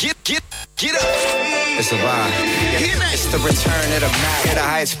you, Appit. Get up. It's a vibe. It's the return of the Mac. Hit the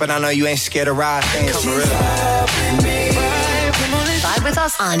heights, but I know you ain't scared to ride. Come Vibe with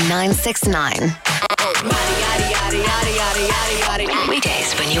us on 969.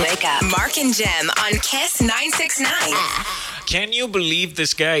 Weekdays when you wake up. Mark and Jem on Kiss 969. Can you believe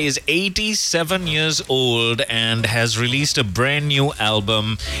this guy is 87 years old and has released a brand new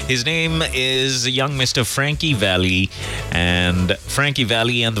album? His name is young Mr. Frankie Valli, and Frankie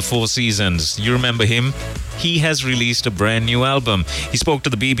Valli and the Four Seasons. You remember him? He has released a brand new album. He spoke to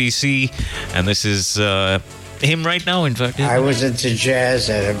the BBC, and this is him right now, in fact. I was into jazz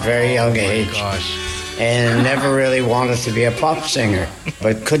at a very young age. And never really wanted to be a pop singer,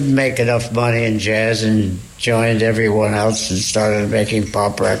 but couldn't make enough money in jazz and joined everyone else and started making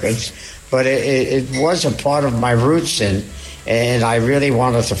pop records. But it was a part of my roots, and I really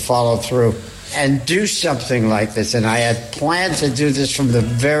wanted to follow through and do something like this. And I had planned to do this from the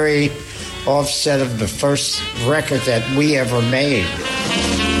very offset of the first record that we ever made.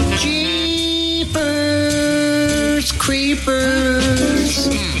 Jeepers creepers,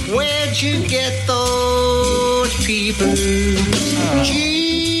 where'd you get those peepers?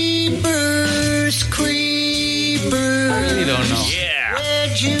 Jeepers creepers, I really don't know. Yeah.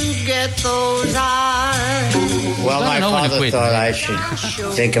 Where'd you get those eyes? Well, my father thought I should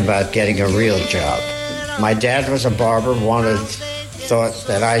think about getting a real job. My dad was a barber, thought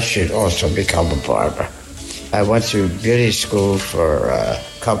that I should also become a barber. I went to beauty school for a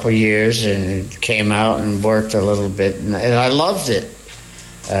couple years and came out and worked a little bit, and I loved it.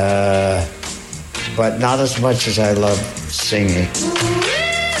 But not as much as I loved singing.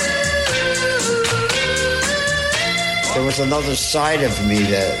 There was another side of me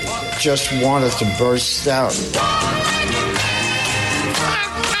that just wanted to burst out.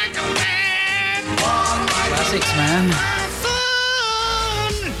 Classics, man.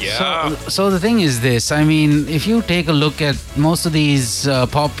 Yeah. So the thing is this, I mean, if you take a look at most of these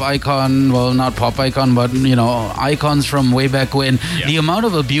pop icon, well, not pop icon, but, you know, icons from way back when, the amount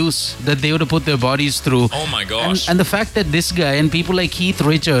of abuse that they would have put their bodies through. Oh my gosh. And the fact that this guy and people like Keith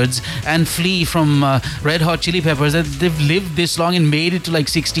Richards and Flea from Red Hot Chili Peppers, that they've lived this long and made it to like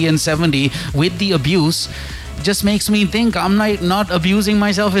 60 and 70 with the abuse, just makes me think I'm not abusing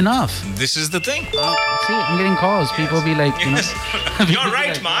myself enough. This is the thing. See, I'm getting calls. People be like, you know. You're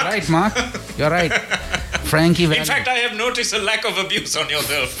right, like, Mark. Right, Mark. You're right. Frankie Valli. In fact, I have noticed a lack of abuse on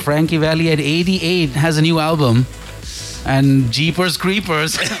yourself. Frankie Valli at 88 has a new album. And Jeepers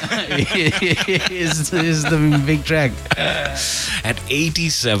Creepers is the big track. At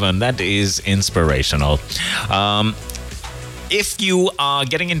 87, that is inspirational. if you are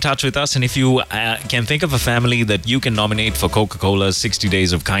getting in touch with us and if you can think of a family that you can nominate for Coca-Cola's 60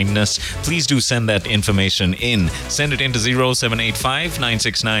 Days of Kindness, please do send that information in. Send it into 0785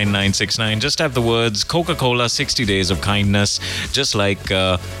 969 969. Just have the words Coca-Cola 60 Days of Kindness, just like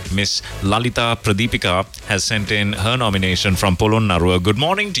Miss Lalita Pradipika has sent in her nomination from Polonnaruwa. Good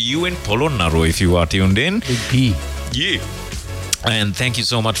morning to you in Polonnaruwa if you are tuned in. Big P. Yeah. And thank you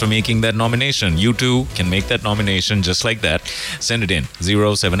so much for making that nomination. You too can make that nomination just like that. Send it in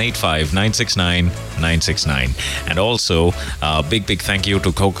 0785 969 969. And also, big thank you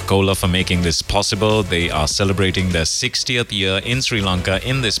to Coca-Cola for making this possible. They are celebrating their 60th year in Sri Lanka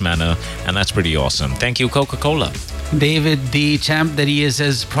in this manner, and that's pretty awesome. Thank you, Coca-Cola. David, the champ that he is,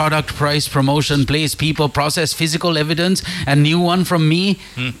 says product, price, promotion, place, people, process, physical evidence, and new one from me,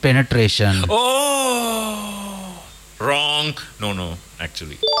 penetration. Oh! Wrong. No,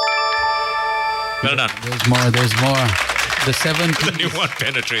 actually. Well done. There's more. The 7 The new one,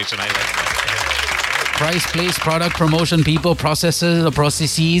 penetration. I like that. Price, place, product, promotion, people,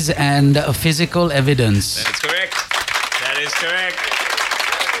 processes, and physical evidence. That is correct. That is correct.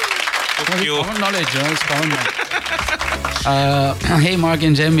 Common knowledge, it's common knowledge. Hey, Mark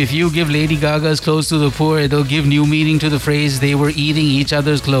and Jem, if you give Lady Gaga's clothes to the poor, it'll give new meaning to the phrase, they were eating each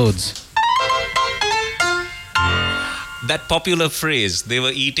other's clothes. That popular phrase, they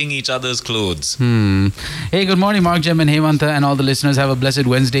were eating each other's clothes. Hey, good morning, Mark, Jem, and Hemanta, and all the listeners. Have a blessed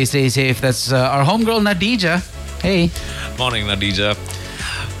Wednesday. Stay safe. That's our homegirl, Nadija. Hey. Morning, Nadija.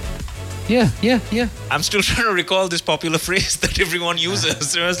 Yeah. I'm still trying to recall this popular phrase that everyone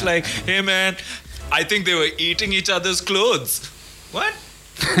uses. So it's like, hey, man, I think they were eating each other's clothes. What?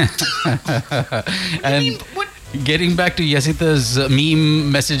 What? Getting back to Yasita's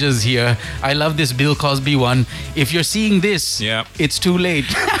meme messages here, I love this Bill Cosby one. If you're seeing this, it's too late.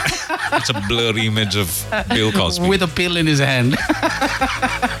 It's a blurry image of Bill Cosby. With a pill in his hand.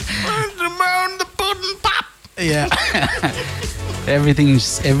 The pudding pop. Yeah.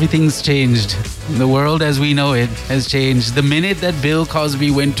 Everything's changed. The world as we know it has changed. The minute that Bill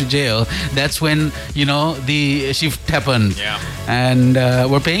Cosby went to jail, that's when, the shift happened. Yeah. And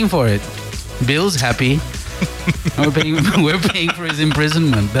we're paying for it. Bill's happy. We're paying for his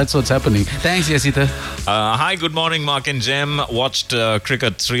imprisonment. That's what's happening. Thanks, Yasita. Hi, good morning, Mark and Jem. Watched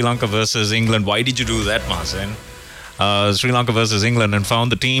cricket, Sri Lanka versus England. Why did you do that, Marcin? Sri Lanka versus England, and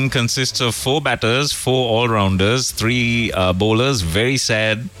found the team consists of 4 batters, 4 all-rounders, 3 bowlers. Very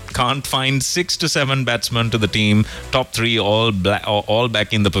sad. Can't find 6 to 7 batsmen to the team. Top 3 all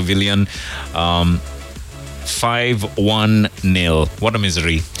back in the pavilion. 5-1-0. What a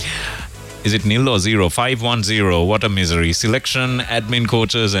misery. Is it 0 or 0? 5-1-0. What a misery. Selection, admin,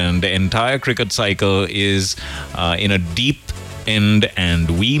 coaches, and the entire cricket cycle is in a deep end,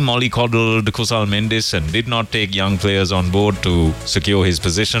 and we mollycoddled Kusal Mendis and did not take young players on board to secure his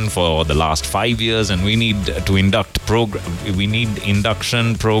position for the last 5 years, and we need to we need an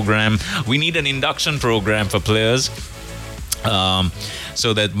induction program for players,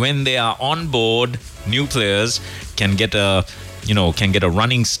 so that when they are on board, new players can get a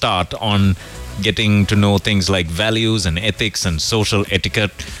running start on getting to know things like values and ethics and social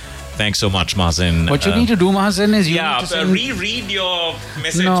etiquette. Thanks so much, Mazen. What you need to do, Mazen, is you need to send... reread your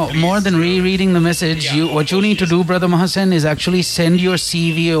message, No, please. more than rereading the message, what you need to do, Brother Mahasen, is actually send your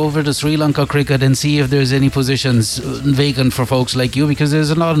CV over to Sri Lanka Cricket and see if there's any positions vacant for folks like you, because there's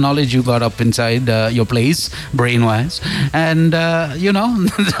a lot of knowledge you got up inside your place, brain-wise. And,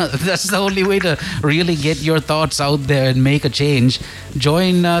 that's the only way to really get your thoughts out there and make a change.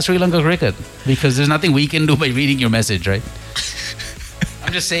 Join Sri Lanka Cricket, because there's nothing we can do by reading your message, right?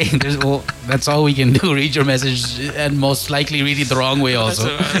 I'm just saying, that's all we can do. Read your message and most likely read it the wrong way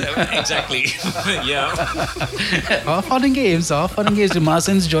also. Exactly. Yeah. All fun and games.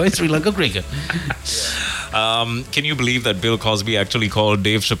 Masen's joy Sri Lanka Cricket. Can you believe that Bill Cosby actually called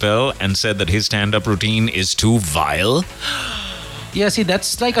Dave Chappelle and said that his stand-up routine is too vile? Yeah, see,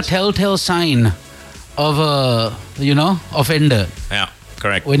 that's like a telltale sign of a, offender. Yeah,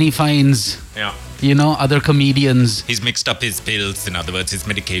 correct. When he finds... Yeah. Other comedians. He's mixed up his pills, in other words, his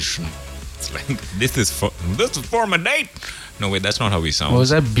medication. It's like, this is for my date. No, wait, that's not how he sounds. What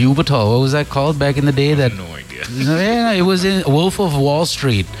was that? Bubatol. What was that called back in the day? I have no idea. Yeah, it was in Wolf of Wall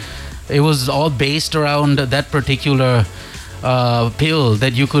Street. It was all based around that particular pill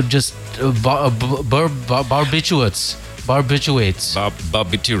that you could just barbiturates.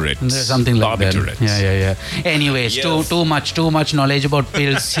 Something like that. Yeah. Anyways, yes. too much knowledge about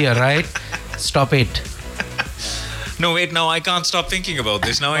pills here, right? Stop it. No, wait, now I can't stop thinking about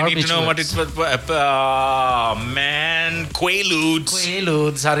this. Now I need to know what it's... man, Quaaludes.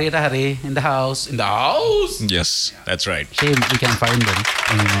 Quaaludes, Hare Hare, in the house. In the house? Yes, that's right. Shame we can't find them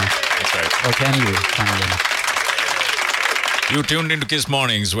anymore. That's right. Or can you find them? You tuned into Kiss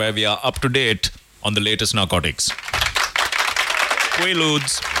Mornings, where we are up to date on the latest narcotics.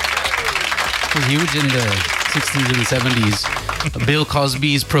 Quaaludes. It was huge in the 60s and 70s. Bill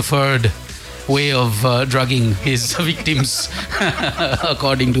Cosby's preferred way of drugging his victims,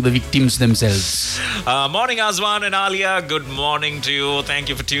 according to the victims themselves. Morning, Azwan and Alia. Good morning to you. Thank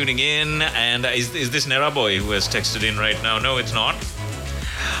you for tuning in. And is this Nera Boy who has texted in right now? No, it's not.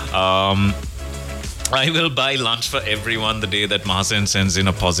 I will buy lunch for everyone the day that Mahasen sends in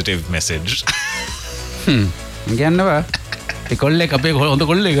a positive message.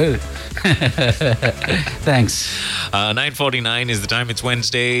 Thanks. 9:49 is the time. It's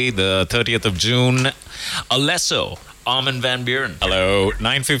Wednesday, the 30th of June. Alesso, Armin van Buuren. Hello.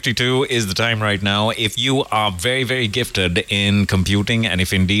 9:52 is the time right now. If you are very, very gifted in computing, and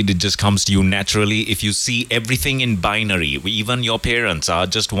if indeed it just comes to you naturally, if you see everything in binary, even your parents are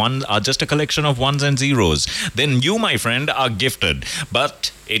just a collection of ones and zeros, then you, my friend, are gifted.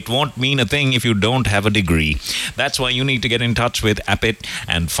 But it won't mean a thing if you don't have a degree. That's why you need to get in touch with Appit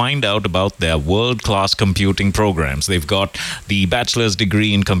and find out about their world-class computing programs. They've got the bachelor's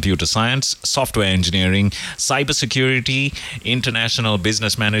degree in computer science, software engineering, cybersecurity, international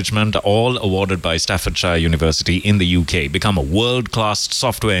business management, all awarded by Staffordshire University in the UK. Become a world-class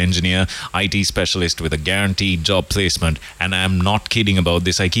software engineer, IT specialist with a guaranteed job placement. And I'm not kidding about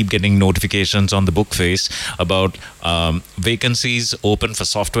this. I keep getting notifications on the Bookface about vacancies open for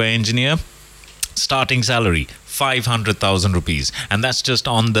software engineer. Starting salary 500,000 rupees, and that's just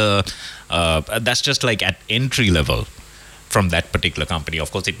on the that's just like at entry level from that particular company.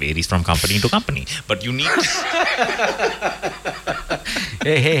 Of course, it varies from company to company, but you need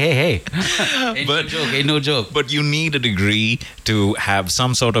hey ain't no joke. But you need a degree to have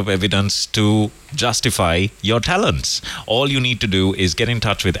some sort of evidence to justify your talents. All you need to do is get in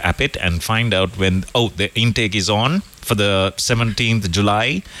touch with Appit and find out when the intake is on for the 17th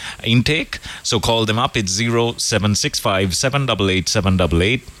July intake. So call them up. It's 0765 788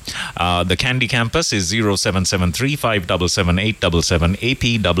 788. The Candy Campus is 0773 577 877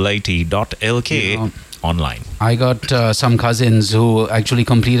 apit.lk. Online. I got some cousins who actually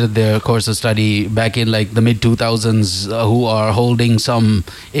completed their course of study back in like the mid 2000s who are holding some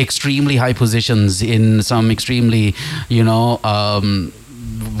extremely high positions in some extremely,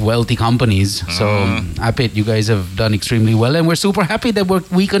 wealthy companies. So Appit, you guys have done extremely well, and we're super happy that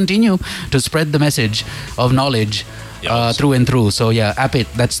we continue to spread the message of knowledge through and through. So yeah, Appit,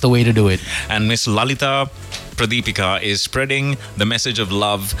 that's the way to do it. And Miss Lalita Pradipika is spreading the message of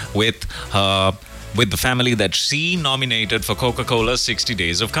love with the family that she nominated for Coca-Cola's 60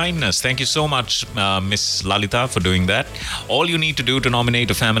 Days of Kindness. Thank you so much, Miss Lalita, for doing that. All you need to do to nominate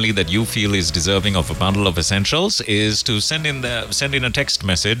a family that you feel is deserving of a bundle of essentials is to send in a text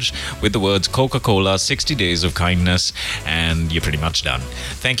message with the words Coca-Cola 60 Days of Kindness, and you're pretty much done.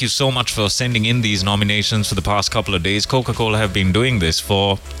 Thank you so much for sending in these nominations for the past couple of days. Coca-Cola have been doing this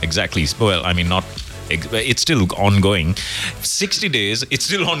for it's still ongoing. 60 days, it's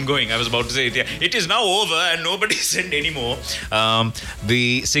still ongoing. I was about to say, it is now over and nobody sent any more.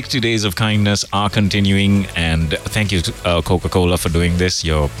 The 60 Days of Kindness are continuing, and thank you to Coca-Cola for doing this.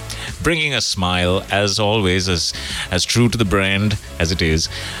 You're bringing a smile, as always, as true to the brand as it is.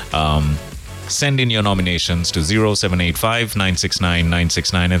 Send in your nominations to 0785 969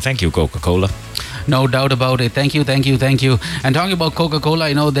 969, and thank you, Coca-Cola. No doubt about it. Thank you. And talking about Coca-Cola,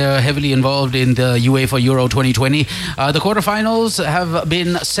 I know they're heavily involved in the UEFA Euro 2020. The quarterfinals have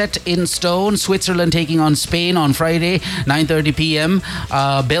been set in stone. Switzerland taking on Spain on Friday, 9:30 p.m.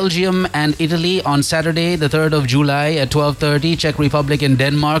 Belgium and Italy on Saturday, the 3rd of July at 12:30. Czech Republic and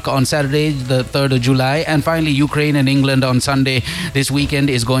Denmark on Saturday, the 3rd of July. And finally, Ukraine and England on Sunday. This weekend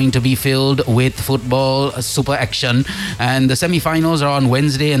is going to be filled with football super action. And the semi-finals are on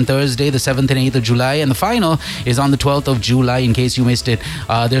Wednesday and Thursday, the 7th and 8th of July. And the final is on the 12th of July, in case you missed it.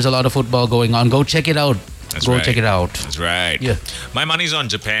 There's a lot of football going on. Go check it out. Check it out. That's right. Yeah. My money's on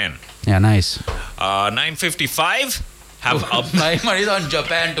Japan. Yeah, nice. 9:55. My money's on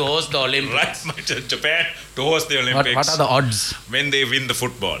Japan to host the Olympics. Right, Japan to host the Olympics. What are the odds? When they win the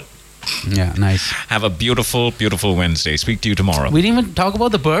football. Yeah, nice. Have a beautiful, beautiful Wednesday. Speak to you tomorrow. We didn't even talk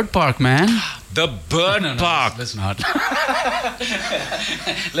about the bird park, man. The bird park. Let's not.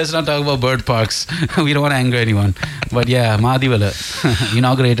 Let's not talk about bird parks. We don't want to anger anyone. But yeah, Mahadivala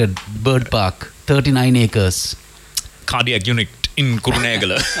inaugurated bird park, 39 acres. Cardiac unit in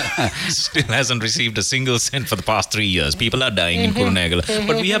Kurunegala still hasn't received a single cent for the past 3 years. People are dying in Kurunegala.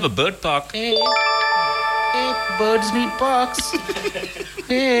 But we have a bird park. Hey, birds need parks.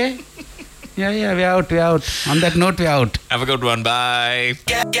 Hey. Yeah, we're out. On that note, we're out. Have a good one. Bye.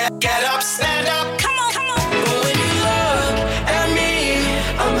 Get up, stand up. Come on. But when you look at me,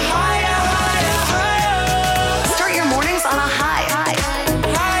 I'm higher. Start your mornings on a high.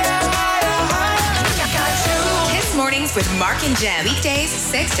 Kiss Mornings with Mark and Jem. Weekdays,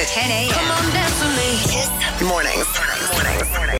 6 to 10 a.m. Come on, dance with me. Kiss Mornings.